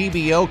the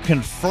CBO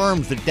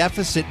confirmed the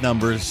deficit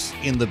numbers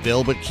in the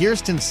bill, but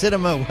Kyrsten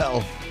Sinema,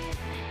 well,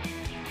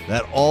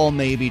 that all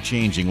may be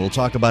changing. We'll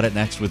talk about it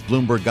next with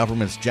Bloomberg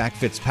Government's Jack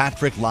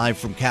Fitzpatrick live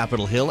from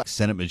Capitol Hill.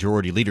 Senate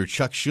Majority Leader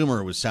Chuck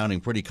Schumer was sounding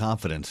pretty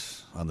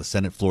confident on the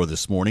Senate floor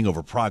this morning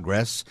over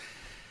progress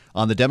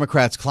on the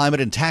Democrats'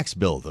 climate and tax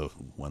bill, the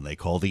one they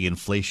call the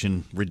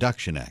Inflation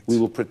Reduction Act. We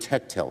will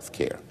protect health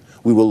care.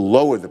 We will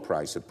lower the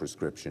price of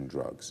prescription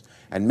drugs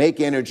and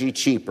make energy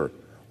cheaper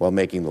while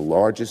making the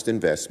largest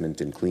investment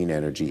in clean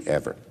energy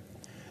ever.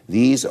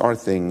 These are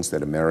things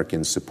that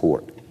Americans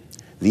support.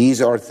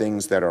 These are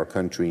things that our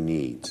country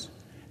needs.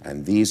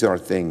 And these are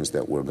things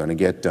that we're going to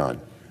get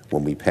done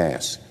when we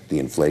pass the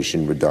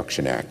Inflation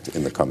Reduction Act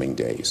in the coming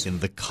days. In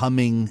the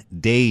coming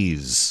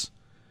days.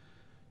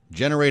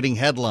 Generating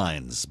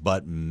headlines,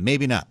 but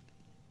maybe not.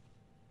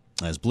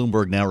 As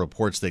Bloomberg now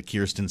reports that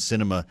Kyrsten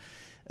Sinema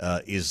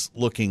is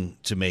looking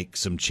to make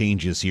some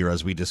changes here,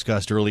 as we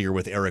discussed earlier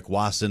with Eric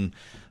Wasson,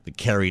 the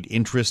carried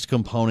interest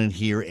component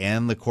here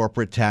and the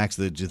corporate tax,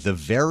 the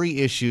very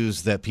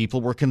issues that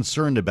people were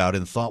concerned about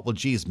and thought, well,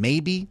 geez,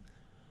 maybe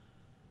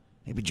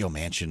Joe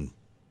Manchin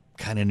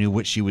kind of knew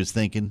what she was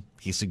thinking.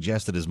 He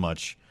suggested as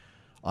much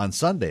on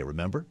Sunday,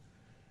 remember?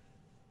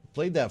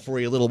 Played that for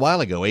you a little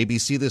while ago,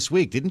 ABC This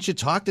Week. Didn't you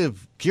talk to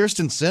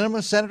Kyrsten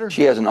Sinema, Senator?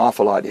 She has an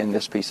awful lot in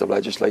this piece of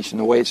legislation,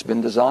 the way it's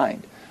been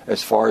designed,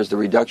 as far as the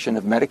reduction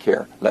of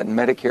Medicare, letting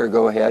Medicare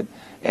go ahead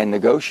and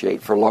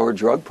negotiate for lower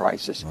drug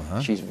prices.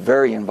 She's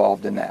very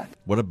involved in that.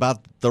 What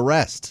about the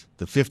rest?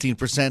 The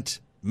 15%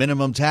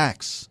 minimum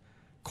tax,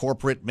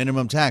 corporate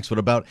minimum tax. What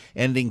about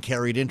ending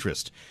carried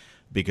interest?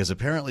 Because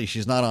apparently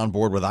she's not on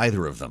board with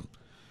either of them.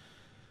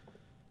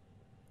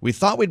 We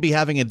thought we'd be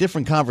having a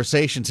different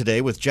conversation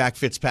today with Jack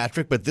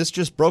Fitzpatrick, but this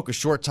just broke a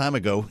short time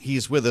ago.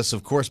 He's with us,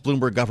 of course,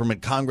 Bloomberg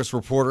Government Congress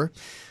reporter.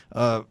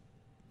 How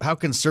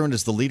concerned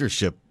is the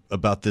leadership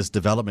about this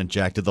development,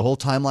 Jack? Did the whole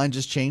timeline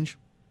just change?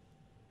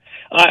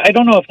 I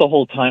don't know if the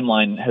whole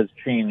timeline has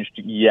changed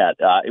yet.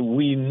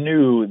 We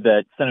knew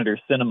that Senator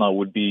Sinema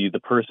would be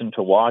the person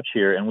to watch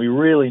here, and we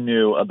really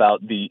knew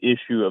about the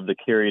issue of the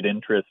carried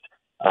interest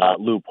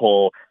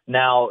loophole.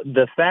 Now,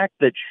 the fact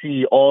that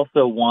she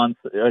also wants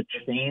a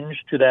change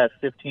to that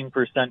 15%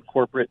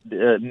 corporate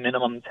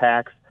minimum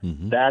tax,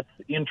 that's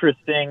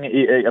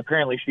interesting.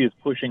 Apparently, she is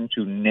pushing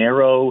to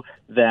narrow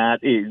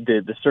that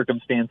the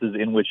circumstances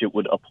in which it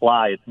would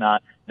apply. It's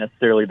not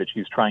necessarily that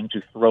she's trying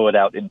to throw it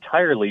out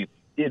entirely.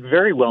 It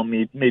very well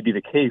may be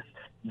the case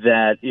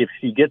that if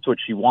she gets what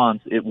she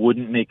wants, it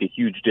wouldn't make a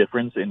huge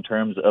difference in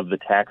terms of the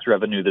tax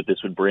revenue that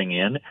this would bring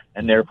in,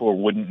 and therefore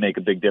wouldn't make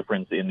a big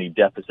difference in the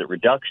deficit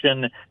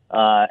reduction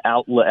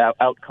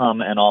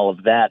outcome and all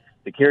of that.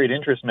 The carried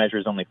interest measure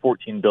is only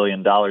 $14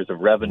 billion of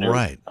revenue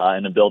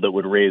in a bill that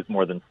would raise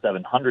more than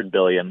 $700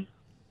 billion.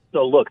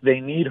 So, look,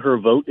 they need her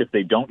vote. If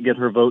they don't get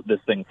her vote, this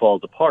thing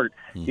falls apart.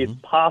 It's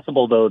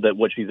possible, though, that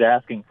what she's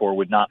asking for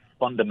would not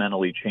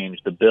fundamentally change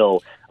the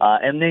bill.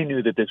 And they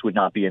knew that this would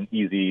not be an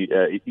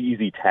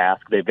easy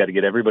task. They've got to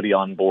get everybody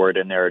on board,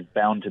 and there are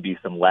bound to be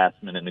some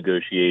last-minute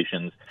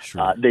negotiations.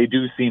 They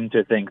do seem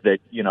to think that,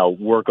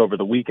 work over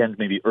the weekend,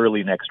 maybe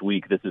early next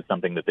week, this is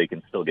something that they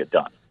can still get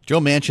done. Joe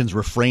Manchin's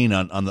refrain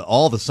on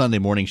all the Sunday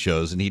morning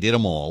shows, and he did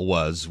them all,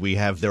 was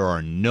there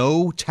are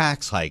no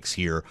tax hikes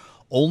here,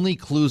 only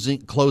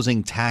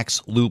closing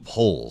tax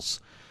loopholes.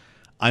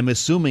 I'm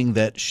assuming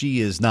that she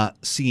is not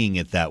seeing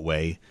it that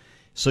way.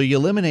 So you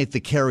eliminate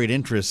the carried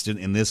interest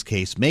in this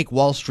case, make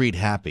Wall Street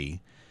happy.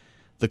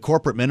 The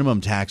corporate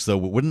minimum tax, though,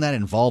 wouldn't that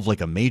involve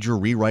like a major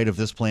rewrite of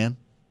this plan?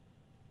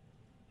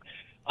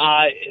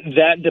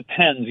 That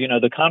depends.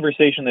 The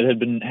conversation that had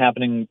been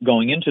happening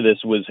going into this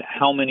was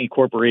how many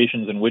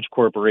corporations and which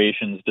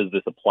corporations does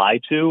this apply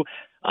to?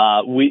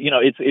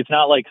 It's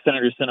not like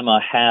Senator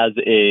Sinema has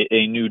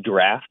a new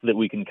draft that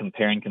we can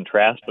compare and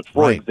contrast. But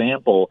for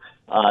example,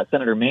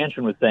 Senator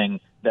Manchin was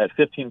saying that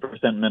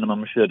 15%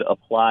 minimum should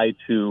apply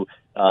to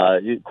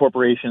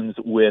corporations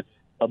with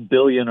 $1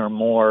 billion or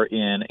more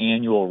in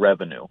annual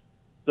revenue.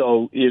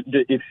 So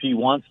if she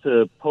wants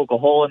to poke a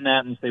hole in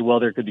that and say, well,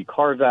 there could be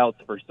carve-outs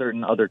for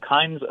certain other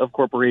kinds of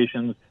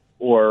corporations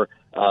or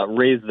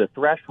raise the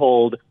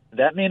threshold,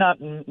 that may not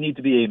need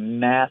to be a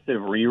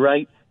massive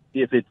rewrite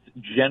if it's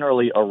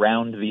generally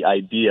around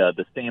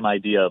the same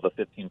idea of a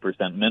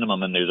 15%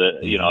 minimum, and there's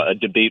a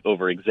debate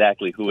over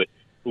exactly who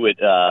it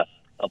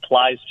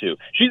applies to.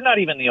 She's not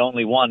even the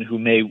only one who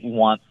may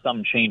want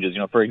some changes.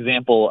 For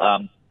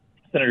example,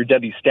 Senator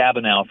Debbie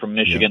Stabenow from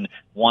Michigan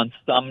wants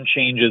some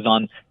changes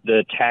on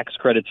the tax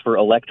credits for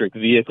electric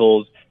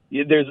vehicles.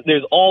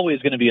 There's always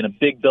going to be, in a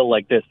big bill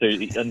like this,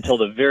 until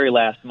the very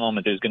last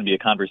moment, there's going to be a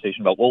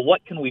conversation about, well,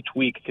 what can we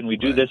tweak? Can we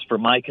do this for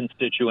my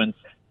constituents?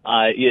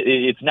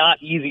 It's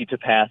not easy to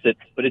pass it,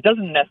 but it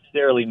doesn't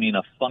necessarily mean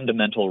a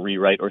fundamental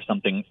rewrite or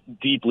something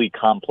deeply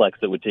complex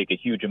that would take a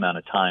huge amount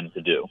of time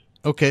to do.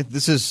 Okay,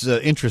 this is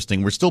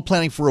interesting. We're still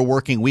planning for a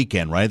working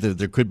weekend, right?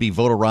 There could be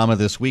Vote-A-Rama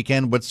this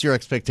weekend. What's your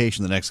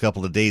expectation the next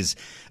couple of days,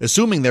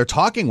 assuming they're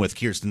talking with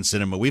Kyrsten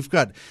Sinema? We've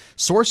got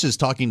sources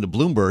talking to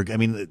Bloomberg. I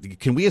mean,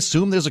 can we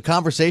assume there's a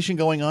conversation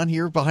going on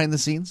here behind the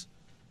scenes?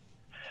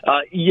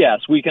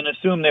 Yes, we can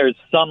assume there's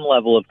some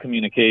level of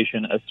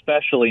communication,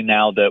 especially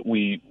now that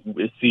we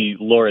see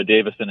Laura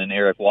Davison and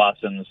Eric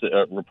Wasson's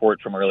report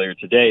from earlier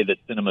today that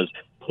Sinema's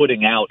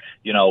putting out,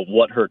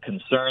 what her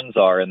concerns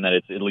are and that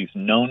it's at least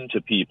known to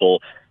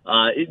people.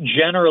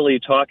 Generally,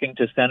 talking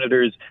to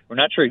senators, we're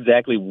not sure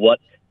exactly what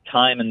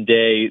time and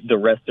day the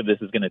rest of this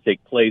is going to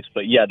take place.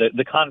 But yeah,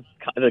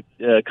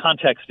 the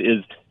context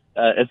is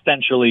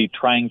essentially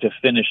trying to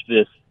finish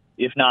this,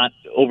 if not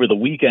over the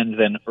weekend,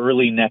 then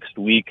early next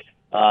week.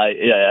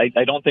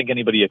 I don't think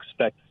anybody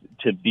expects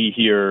to be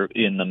here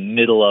in the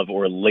middle of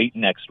or late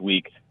next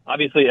week.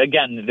 Obviously,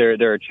 again,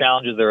 there are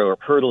challenges, there are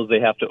hurdles they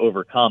have to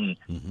overcome,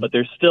 but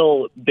they're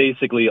still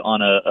basically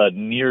on a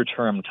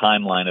near-term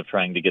timeline of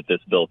trying to get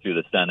this bill through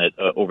the Senate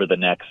over the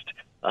next,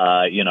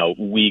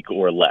 week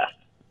or less.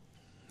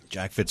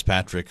 Jack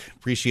Fitzpatrick.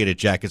 Appreciate it,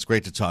 Jack. It's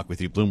great to talk with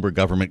you. Bloomberg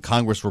Government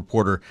Congress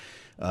reporter,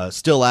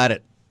 still at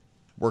it,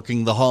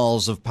 working the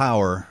halls of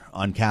power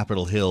on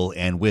Capitol Hill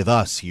and with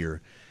us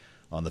here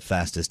on the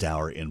fastest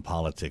hour in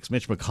politics.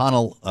 Mitch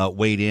McConnell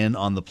weighed in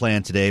on the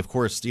plan today. Of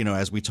course,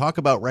 as we talk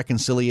about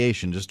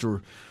reconciliation, just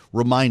to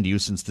remind you,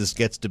 since this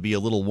gets to be a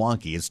little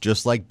wonky, it's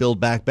just like Build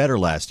Back Better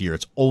last year.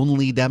 It's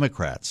only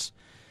Democrats.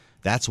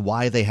 That's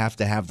why they have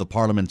to have the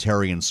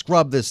parliamentarians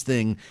scrub this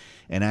thing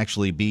and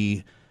actually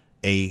be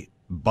a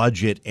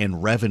budget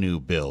and revenue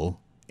bill.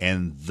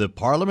 And the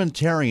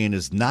parliamentarian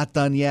is not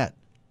done yet.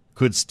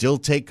 Could still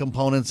take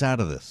components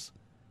out of this.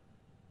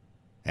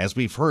 As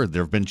we've heard,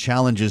 there have been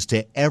challenges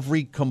to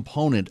every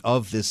component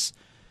of this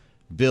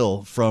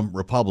bill from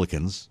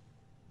Republicans.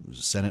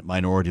 Senate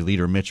Minority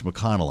Leader Mitch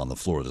McConnell on the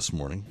floor this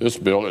morning. This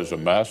bill is a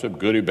massive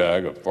goodie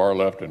bag of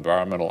far-left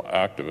environmental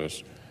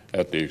activists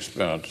at the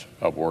expense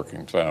of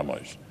working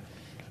families.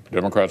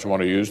 Democrats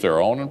want to use their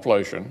own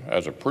inflation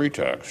as a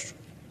pretext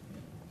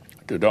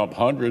to dump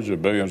hundreds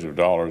of billions of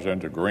dollars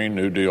into Green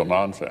New Deal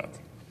nonsense.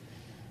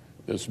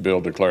 This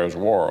bill declares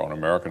war on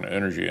American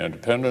energy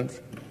independence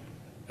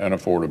and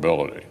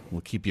affordability. We'll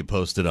keep you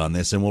posted on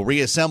this, and we'll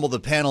reassemble the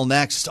panel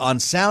next on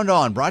Sound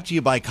On, brought to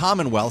you by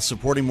Commonwealth,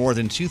 supporting more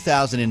than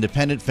 2,000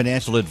 independent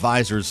financial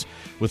advisors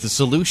with the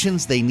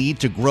solutions they need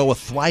to grow a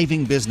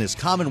thriving business.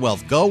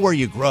 Commonwealth, go where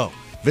you grow.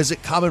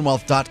 Visit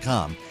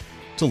Commonwealth.com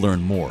to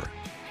learn more.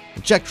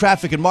 We'll check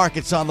traffic and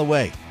markets on the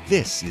way.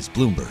 This is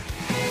Bloomberg.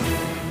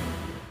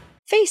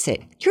 Face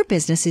it, your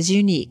business is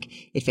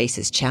unique. It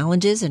faces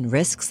challenges and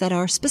risks that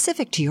are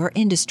specific to your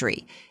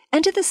industry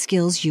and to the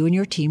skills you and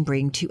your team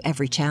bring to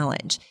every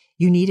challenge.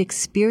 You need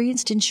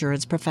experienced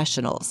insurance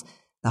professionals.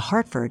 The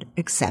Hartford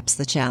accepts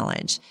the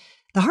challenge.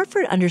 The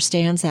Hartford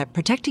understands that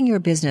protecting your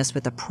business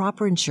with the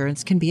proper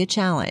insurance can be a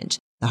challenge.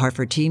 The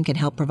Hartford team can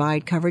help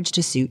provide coverage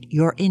to suit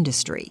your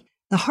industry.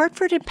 The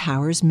Hartford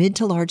empowers mid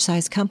to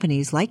large-size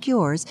companies like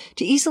yours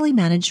to easily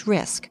manage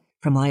risk,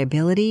 from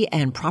liability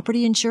and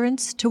property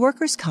insurance to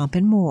workers' comp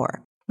and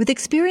more. With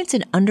experience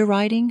in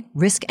underwriting,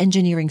 risk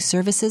engineering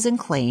services, and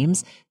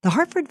claims, The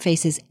Hartford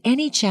faces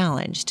any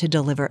challenge to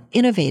deliver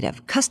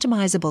innovative,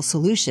 customizable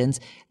solutions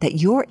that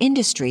your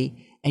industry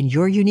and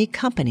your unique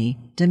company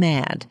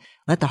demand.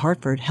 Let The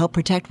Hartford help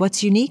protect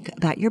what's unique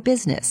about your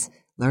business.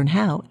 Learn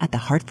how at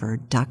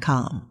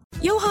thehartford.com.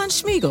 Johann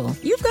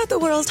Schmiegel, you've got the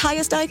world's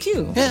highest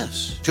IQ.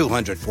 Yes,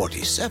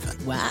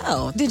 247.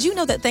 Wow. Did you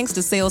know that thanks to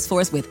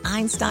Salesforce with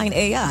Einstein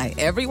AI,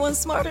 everyone's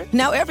smarter?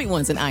 Now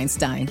everyone's an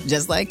Einstein,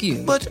 just like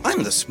you. But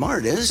I'm the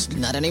smartest.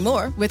 Not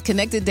anymore. With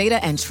connected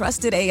data and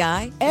trusted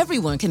AI,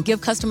 everyone can give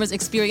customers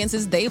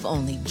experiences they've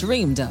only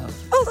dreamed of.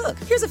 Oh, look,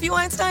 here's a few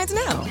Einsteins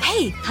now.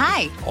 Hey,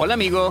 hi. Hola,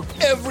 amigo.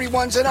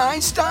 Everyone's an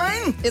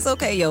Einstein? It's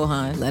okay,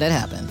 Johann. Let it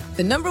happen.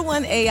 The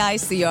 #1 AI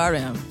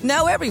CRM.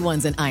 Now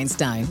everyone's an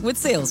Einstein with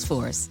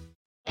Salesforce.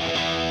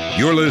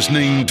 You're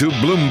listening to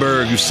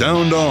Bloomberg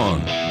Sound On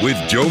with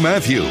Joe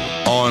Matthew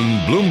on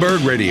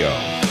Bloomberg Radio.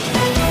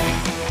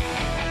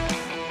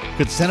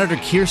 Could Senator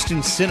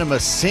Kyrsten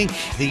Sinema sink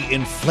the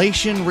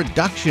Inflation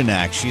Reduction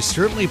Act? She's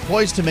certainly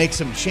poised to make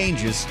some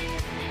changes,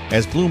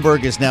 as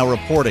Bloomberg is now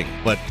reporting.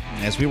 But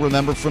as we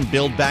remember from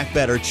Build Back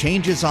Better,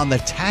 changes on the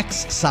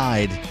tax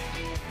side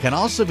can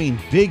also mean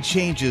big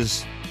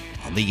changes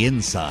on the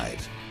inside.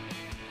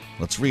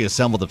 Let's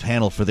reassemble the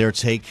panel for their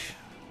take.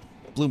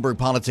 Bloomberg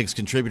Politics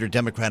contributor,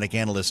 Democratic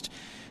analyst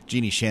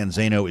Jeannie Sheehan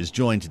Zaino is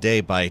joined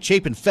today by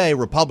Chapin Fay,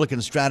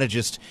 Republican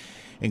strategist,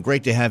 and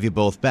great to have you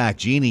both back.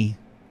 Jeannie,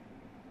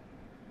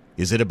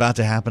 is it about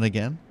to happen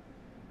again?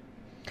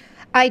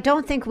 I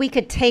don't think we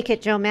could take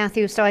it, Joe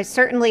Matthew, so I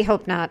certainly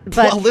hope not. But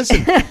well,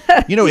 listen,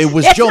 it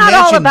was it's Joe Manchin. It's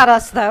not all about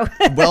us, though.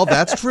 Well,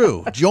 that's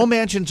true. Joe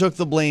Manchin took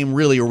the blame,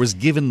 really, or was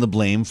given the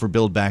blame for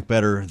Build Back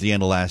Better at the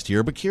end of last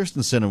year, but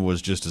Kyrsten Sinema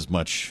was just as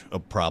much a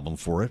problem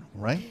for it,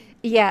 right?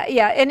 Yeah,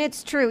 and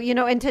it's true,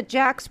 and to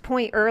Jack's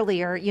point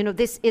earlier,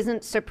 this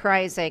isn't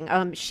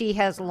surprising. She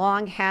has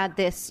long had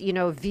this,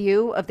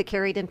 view of the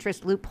carried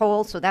interest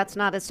loophole, so that's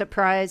not a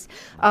surprise.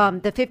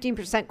 The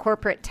 15%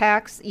 corporate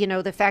tax,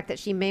 the fact that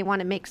she may want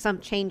to make some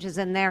changes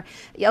in there,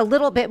 a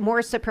little bit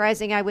more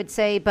surprising, I would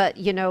say, but,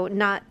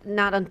 not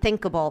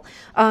unthinkable.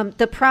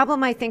 The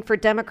problem, I think, for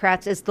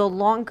Democrats is the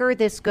longer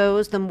this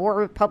goes, the more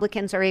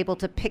Republicans are able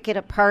to pick it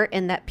apart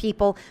and that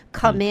people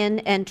come in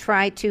and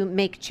try to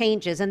make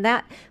changes. And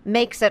that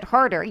makes it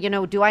harder.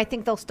 Do I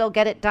think they'll still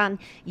get it done?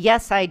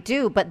 Yes, I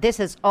do. But this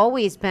has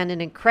always been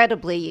an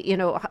incredibly,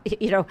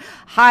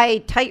 high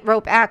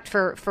tightrope act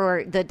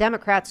for the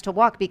Democrats to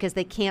walk because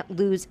they can't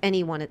lose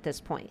anyone at this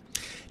point.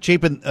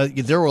 Chapin,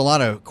 there were a lot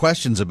of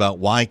questions about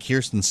why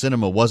Kyrsten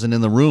Sinema wasn't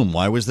in the room.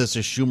 Why was this a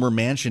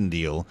Schumer-Manchin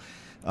deal?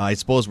 I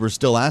suppose we're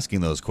still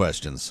asking those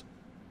questions.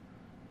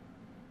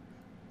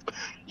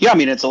 Yeah, I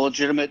mean, it's a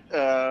legitimate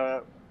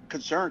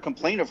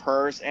complaint of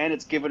hers, and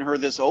it's given her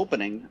this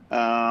opening,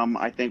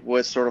 I think,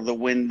 with sort of the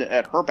wind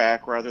at her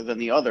back rather than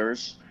the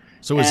others.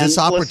 So is this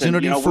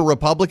opportunity for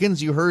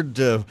Republicans? You heard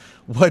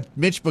what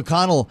Mitch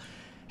McConnell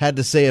had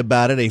to say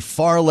about it, a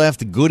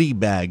far-left goodie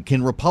bag.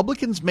 Can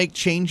Republicans make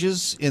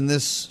changes in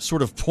this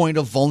sort of point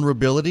of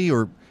vulnerability,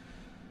 or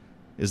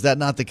is that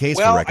not the case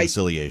for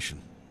reconciliation?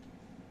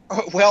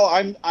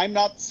 I'm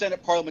not the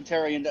Senate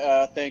parliamentarian,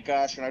 thank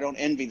gosh, and I don't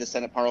envy the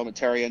Senate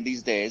parliamentarian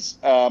these days.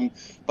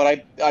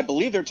 But I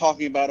believe they're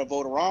talking about a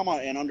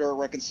vote-a-rama, and under a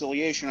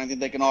reconciliation, I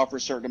think they can offer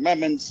certain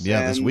amendments.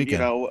 Yeah, this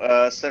weekend.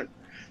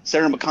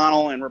 Senator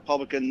McConnell and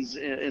Republicans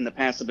in the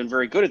past have been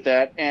very good at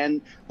that. And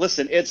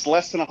listen, it's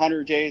less than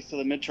 100 days to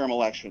the midterm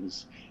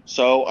elections.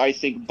 So I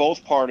think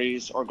both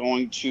parties are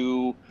going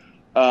to,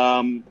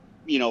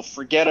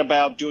 forget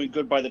about doing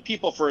good by the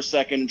people for a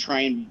second and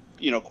try and,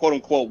 quote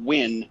unquote,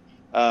 win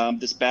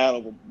this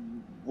battle,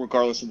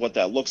 regardless of what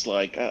that looks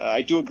like.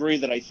 I do agree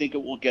that I think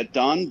it will get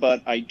done,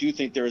 but I do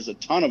think there is a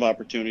ton of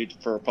opportunity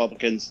for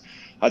Republicans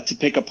to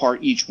pick apart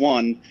each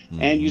one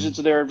and use it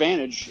to their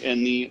advantage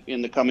in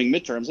the coming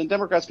midterms. And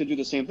Democrats could do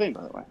the same thing,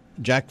 by the way.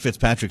 Jack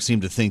Fitzpatrick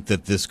seemed to think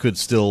that this could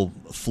still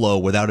flow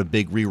without a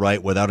big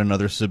rewrite, without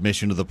another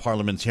submission to the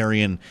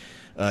parliamentarian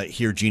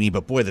here, Jeannie.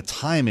 But boy, the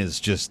time is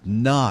just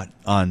not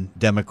on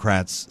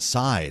Democrats'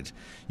 side.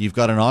 You've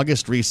got an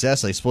August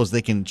recess. I suppose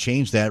they can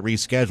change that,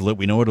 reschedule it.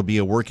 We know it'll be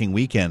a working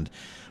weekend.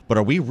 But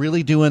are we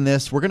really doing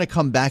this? We're going to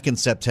come back in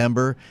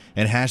September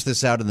and hash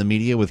this out in the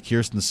media with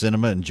Kyrsten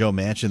Sinema and Joe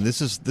Manchin.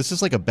 This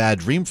is like a bad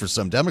dream for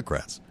some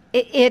Democrats.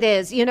 It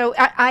is.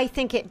 I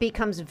think it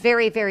becomes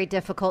very, very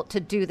difficult to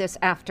do this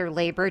after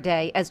Labor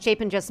Day. As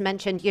Chapin just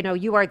mentioned,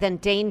 you are then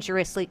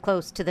dangerously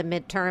close to the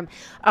midterm.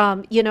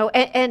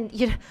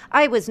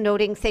 I was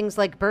noting things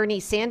like Bernie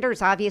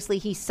Sanders. Obviously,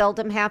 he's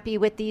seldom happy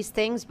with these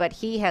things, but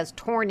he has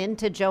torn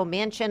into Joe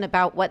Manchin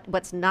about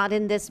what's not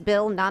in this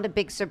bill. Not a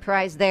big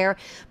surprise there.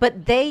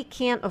 But they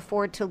can't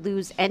afford to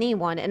lose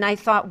anyone. And I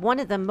thought one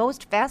of the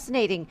most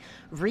fascinating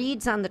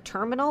reads on the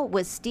terminal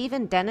was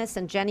Stephen Dennis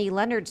and Jenny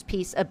Leonard's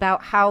piece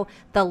about how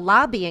the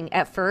lobbying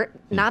effort,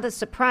 not a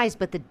surprise,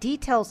 but the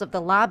details of the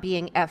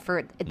lobbying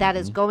effort that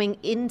is going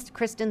in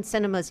Kyrsten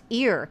Sinema's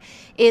ear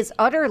is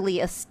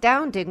utterly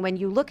astounding when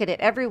you look at it.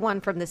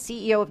 Everyone from the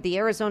CEO of the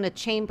Arizona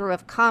Chamber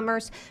of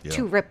Commerce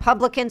to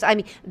Republicans. I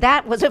mean,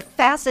 that was a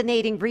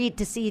fascinating read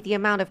to see the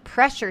amount of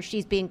pressure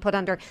she's being put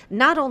under,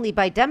 not only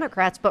by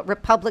Democrats, but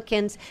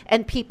Republicans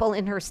and people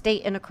in her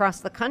state and across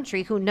the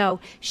country who know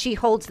she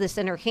holds this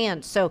in her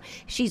hand. So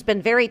she's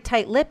been very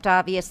tight-lipped,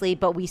 obviously,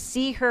 but we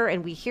see her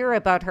and we hear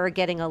about her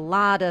getting a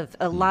lot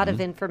of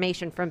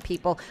information from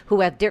people who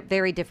have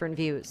very different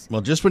views.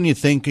 Well, just when you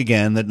think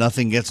again that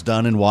nothing gets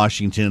done in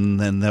Washington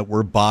and that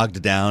we're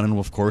bogged down, and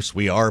of course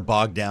we are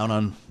bogged down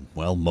on,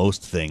 well,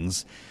 most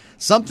things,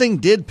 something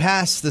did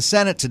pass the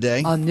Senate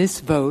today. On this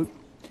vote,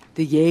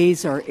 the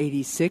yeas are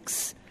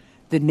 86,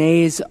 the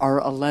nays are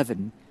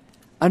 11.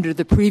 Under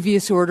the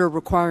previous order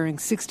requiring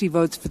 60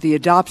 votes for the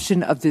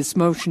adoption of this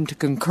motion to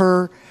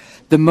concur,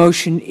 the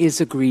motion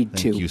is agreed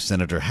to. Thank you,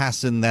 Senator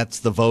Hassan. That's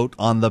the vote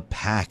on the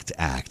PACT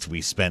Act.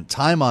 We spent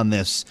time on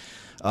this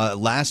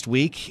last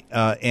week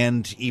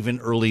and even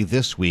early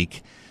this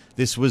week.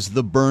 This was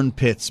the burn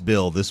pits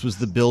bill. This was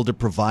the bill to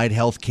provide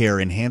health care,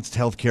 enhanced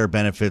health care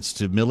benefits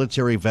to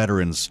military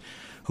veterans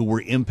who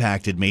were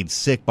impacted, made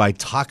sick by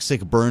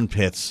toxic burn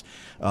pits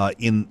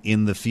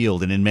in the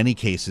field, and in many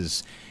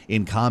cases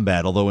in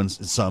combat, although in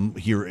some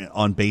here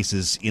on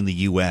bases in the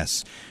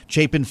U.S.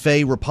 Chapin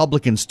Fay,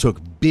 Republicans took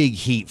big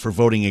heat for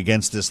voting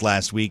against this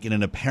last week in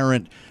an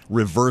apparent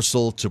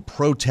reversal to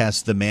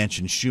protest the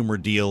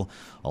Manchin-Schumer deal.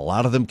 A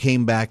lot of them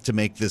came back to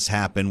make this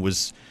happen.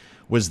 Was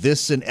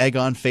this an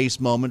egg-on-face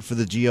moment for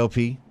the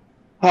GOP?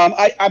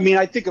 I mean,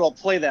 I think it'll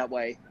play that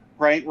way,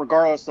 right?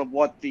 Regardless of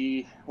what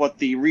the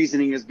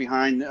reasoning is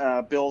behind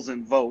bills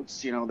and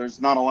votes.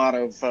 There's not a lot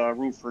of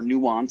room for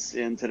nuance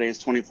in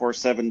today's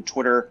 24/7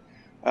 Twitter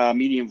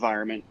media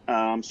environment.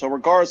 So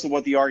regardless of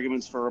what the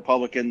arguments for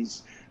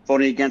Republicans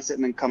voting against it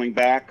and then coming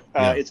back,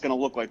 it's going to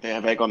look like they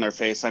have egg on their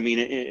face. I mean,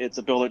 it's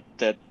a bill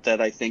that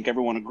I think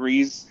everyone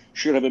agrees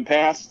should have been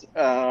passed.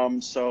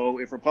 So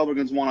if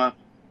Republicans want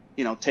to,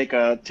 take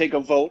a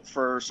vote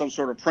for some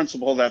sort of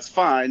principle, that's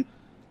fine.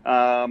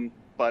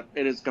 But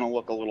it is going to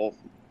look a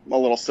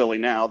little silly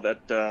now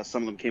that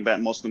some of them came back,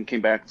 most of them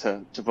came back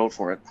to vote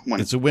for it.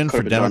 It's a win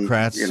for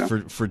Democrats,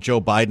 for Joe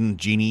Biden.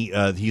 Jeannie,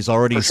 he's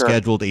already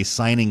scheduled a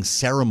signing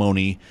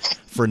ceremony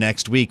for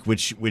next week,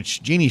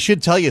 which Jeannie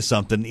should tell you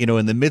something.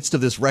 In the midst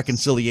of this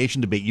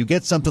reconciliation debate, you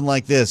get something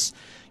like this,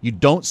 you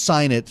don't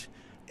sign it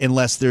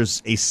unless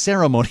there's a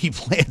ceremony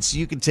planned so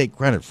you can take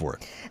credit for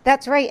it.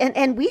 That's right.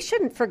 And we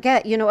shouldn't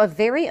forget, a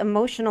very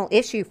emotional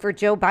issue for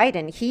Joe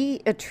Biden. He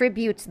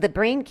attributes the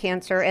brain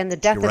cancer and the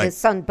death of his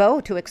son,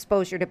 Beau, to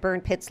exposure to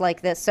burn pits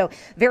like this. So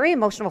very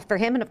emotional for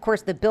him. And of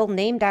course, the bill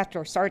named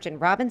after Sergeant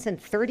Robinson,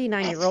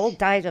 39-year-old,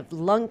 died of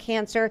lung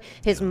cancer.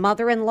 His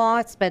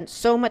mother-in-law spent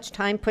so much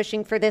time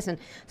pushing for this, and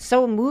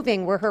so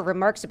moving were her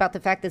remarks about the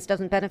fact this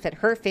doesn't benefit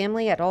her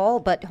family at all,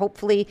 but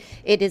hopefully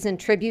it is in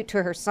tribute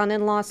to her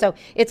son-in-law. So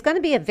it's going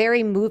to be a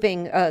very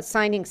moving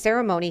signing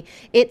ceremony.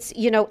 It's,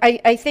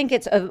 I think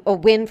it's a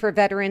win for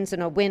veterans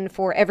and a win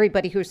for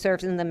everybody who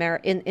serves in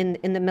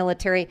the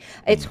military.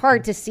 It's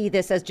hard to see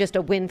this as just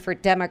a win for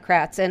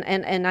Democrats,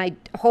 and I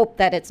hope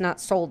that it's not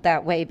sold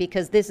that way,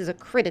 because this is a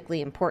critically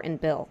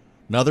important bill.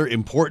 Another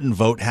important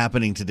vote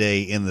happening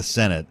today in the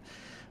Senate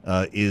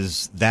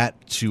is that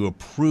to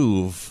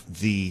approve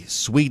the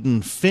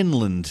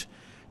Sweden-Finland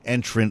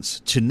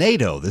entrance to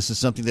NATO. This is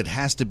something that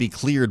has to be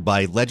cleared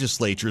by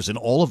legislatures in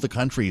all of the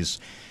countries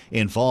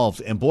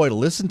involved. And boy, to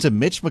listen to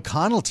Mitch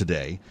McConnell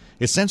today,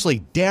 essentially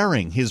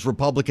daring his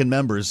Republican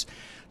members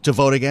to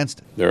vote against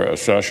it. Their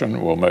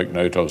accession will make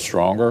NATO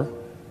stronger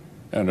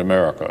and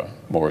America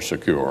more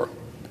secure.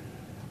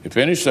 If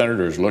any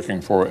senator is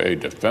looking for a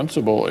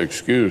defensible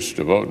excuse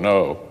to vote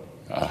no,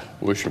 I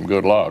wish him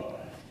good luck.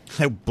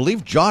 I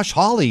believe Josh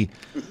Hawley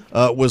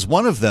was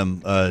one of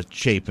them,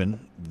 Chapin.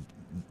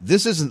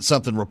 This isn't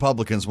something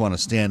Republicans want to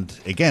stand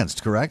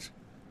against, correct?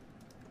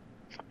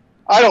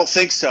 I don't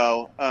think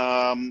so.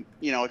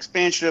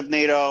 Expansion of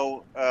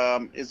NATO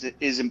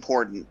is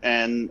important,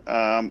 and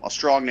a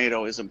strong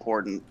NATO is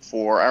important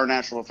for our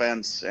national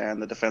defense and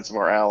the defense of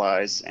our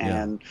allies.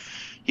 And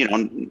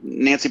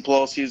Nancy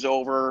Pelosi is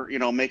over,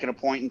 making a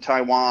point in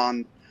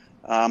Taiwan.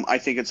 I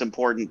think it's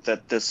important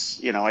that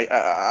this,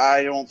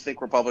 I don't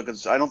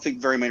think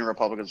very many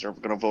Republicans are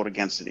going to vote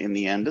against it in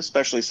the end,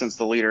 especially since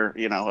the leader,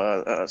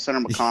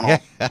 Senator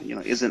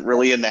McConnell, isn't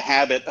really in the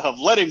habit of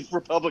letting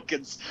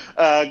Republicans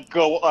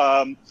go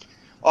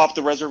off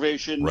the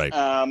reservation, right.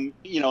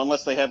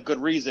 Unless they have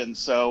good reason.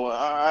 So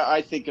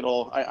I think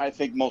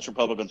most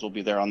Republicans will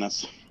be there on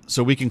this.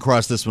 So we can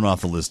cross this one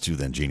off the list too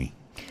then, Jeannie.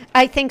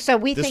 I think so.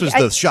 This was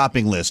the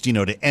shopping list,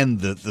 to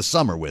end the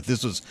summer with.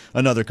 This was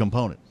another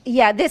component.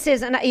 Yeah, this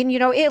is, and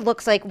it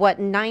looks like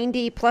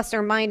 90 plus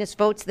or minus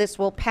votes this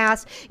will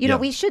pass.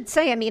 We should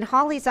say,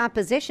 Hawley's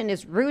opposition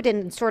is rooted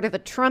in sort of a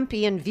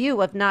Trumpian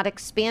view of not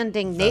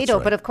expanding NATO,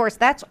 right. But of course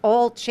that's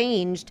all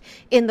changed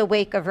in the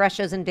wake of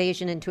Russia's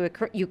invasion into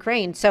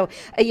Ukraine. So,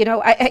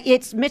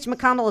 it's Mitch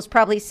McConnell is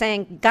probably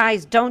saying,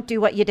 guys, don't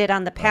do what you did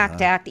on the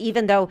PACT Act,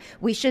 even though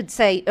we should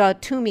say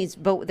Toomey's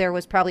vote there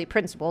was probably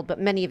principled, but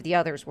many of the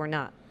others were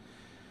not.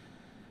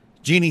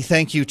 Jeannie,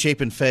 thank you.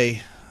 Chapin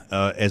Fay,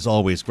 as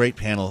always, great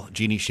panel.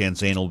 Jeannie Sheehan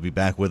Zainal will be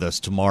back with us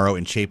tomorrow.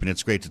 And Chapin,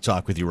 it's great to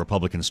talk with you,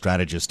 Republican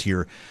strategist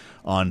here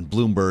on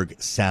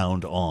Bloomberg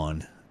Sound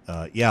On.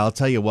 I'll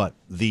tell you what,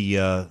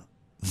 the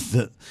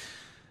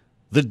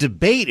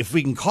debate, if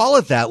we can call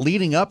it that,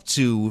 leading up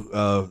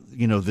to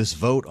this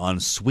vote on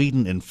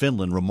Sweden and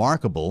Finland,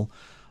 remarkable.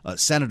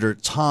 Senator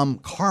Tom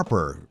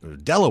Carper,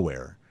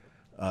 Delaware,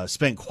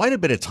 spent quite a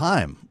bit of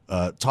time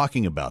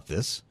talking about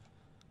this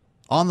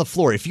on the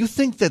floor. If you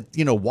think that,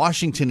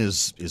 Washington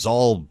is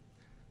all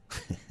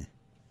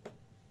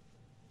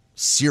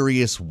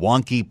serious,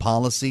 wonky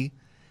policy,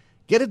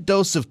 get a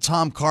dose of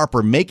Tom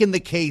Carper making the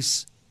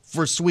case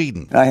for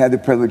Sweden. I had the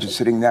privilege of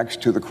sitting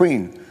next to the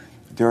Queen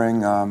during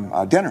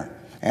dinner.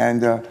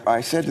 And I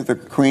said to the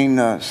Queen,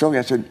 Sylvia,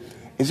 I said,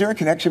 is there a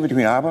connection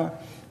between ABBA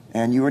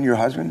and you and your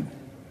husband?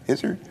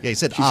 Is there? Yeah, he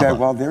said She ABBA. said,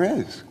 well, there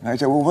is. And I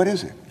said, well, what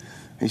is it?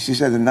 And she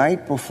said, the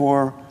night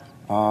before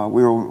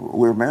we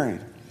were married,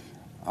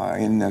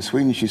 in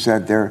Sweden, she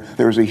said there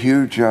was a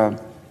huge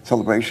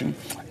celebration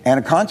and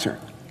a concert,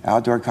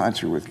 outdoor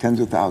concert with tens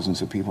of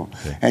thousands of people.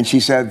 Okay. And she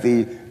said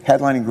the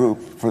headlining group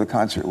for the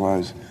concert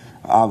was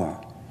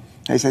ABBA.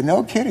 I said,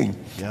 no kidding.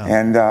 Yeah.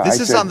 And this I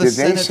is said, on the did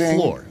Senate they sing?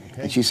 Floor.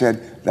 Okay. And she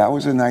said that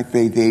was the night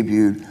they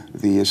debuted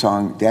the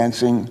song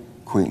Dancing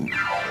Queen.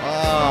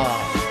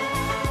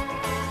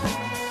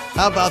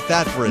 How about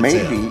that for a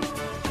Maybe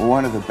tale?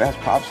 one of the best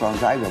pop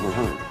songs I've ever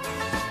heard.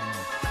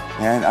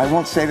 And I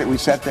won't say that we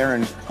sat there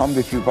and hummed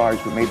a few bars,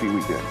 but maybe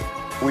we did.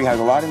 We had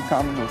a lot in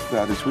common with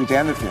the Swedes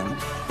and the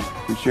Finns.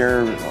 We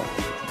share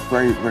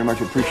very, very much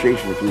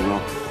appreciation, if you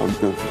will,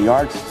 of the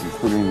arts,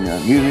 including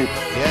music.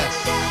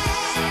 Yes.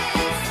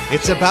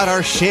 It's about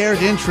our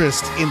shared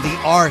interest in the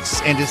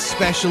arts and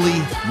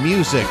especially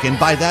music. And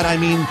by that I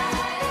mean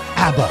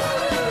ABBA.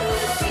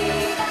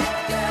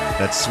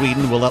 That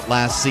Sweden will at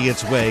last see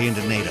its way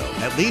into NATO,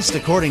 at least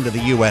according to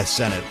the U.S.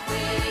 Senate.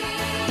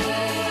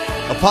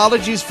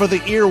 Apologies for the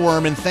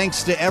earworm, and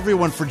thanks to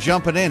everyone for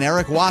jumping in.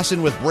 Eric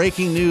Wasson with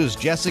breaking news.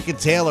 Jessica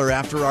Taylor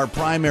after our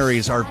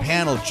primaries. Our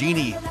panel,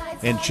 Jeannie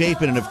and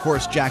Chapin, and of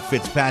course, Jack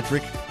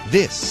Fitzpatrick.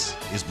 This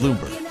is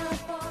Bloomberg.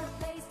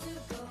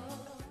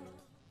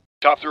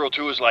 Top Thrill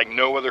 2 is like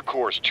no other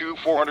course. 2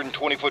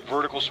 420-foot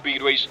vertical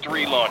speedways,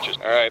 3 launches.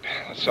 All right,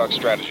 let's talk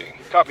strategy.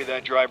 Copy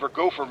that, driver.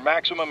 Go for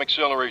maximum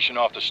acceleration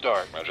off the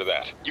start. Roger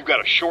that. You've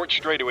got a short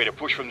straightaway to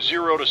push from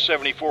 0 to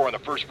 74 on the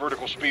first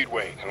vertical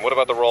speedway. And what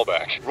about the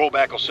rollback?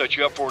 Rollback will set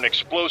you up for an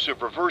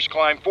explosive reverse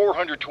climb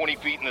 420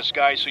 feet in the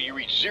sky so you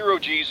reach 0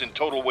 G's in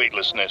total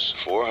weightlessness.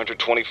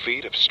 420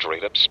 feet of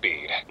straight-up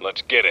speed.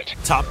 Let's get it.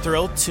 Top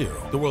Thrill 2,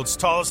 the world's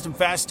tallest and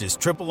fastest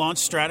triple-launch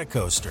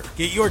stratocoaster.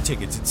 Get your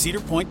tickets at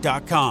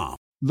cedarpoint.com.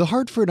 The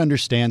Hartford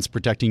understands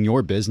protecting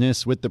your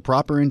business with the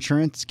proper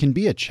insurance can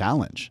be a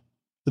challenge.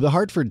 The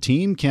Hartford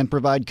team can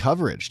provide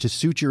coverage to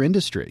suit your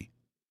industry.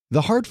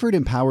 The Hartford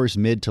empowers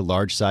mid to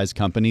large-size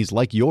companies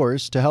like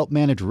yours to help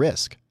manage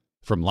risk,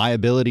 from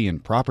liability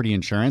and property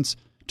insurance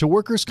to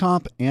workers'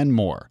 comp and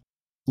more.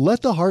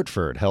 Let The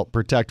Hartford help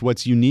protect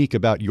what's unique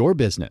about your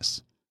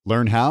business.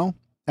 Learn how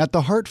at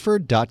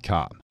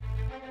thehartford.com.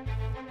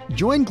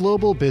 Join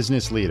global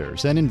business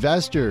leaders and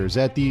investors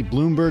at the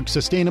Bloomberg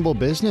Sustainable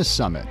Business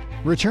Summit,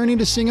 returning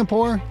to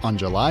Singapore on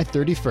July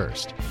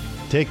 31st.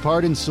 Take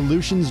part in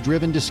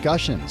solutions-driven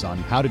discussions on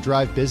how to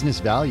drive business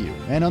value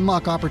and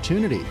unlock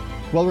opportunity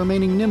while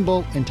remaining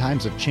nimble in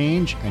times of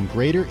change and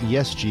greater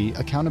ESG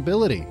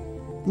accountability.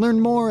 Learn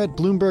more at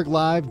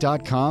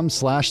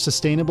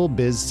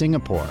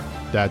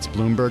bloomberglive.com/sustainablebizsingapore. That's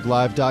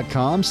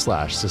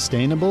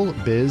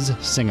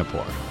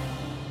bloomberglive.com/sustainablebizsingapore.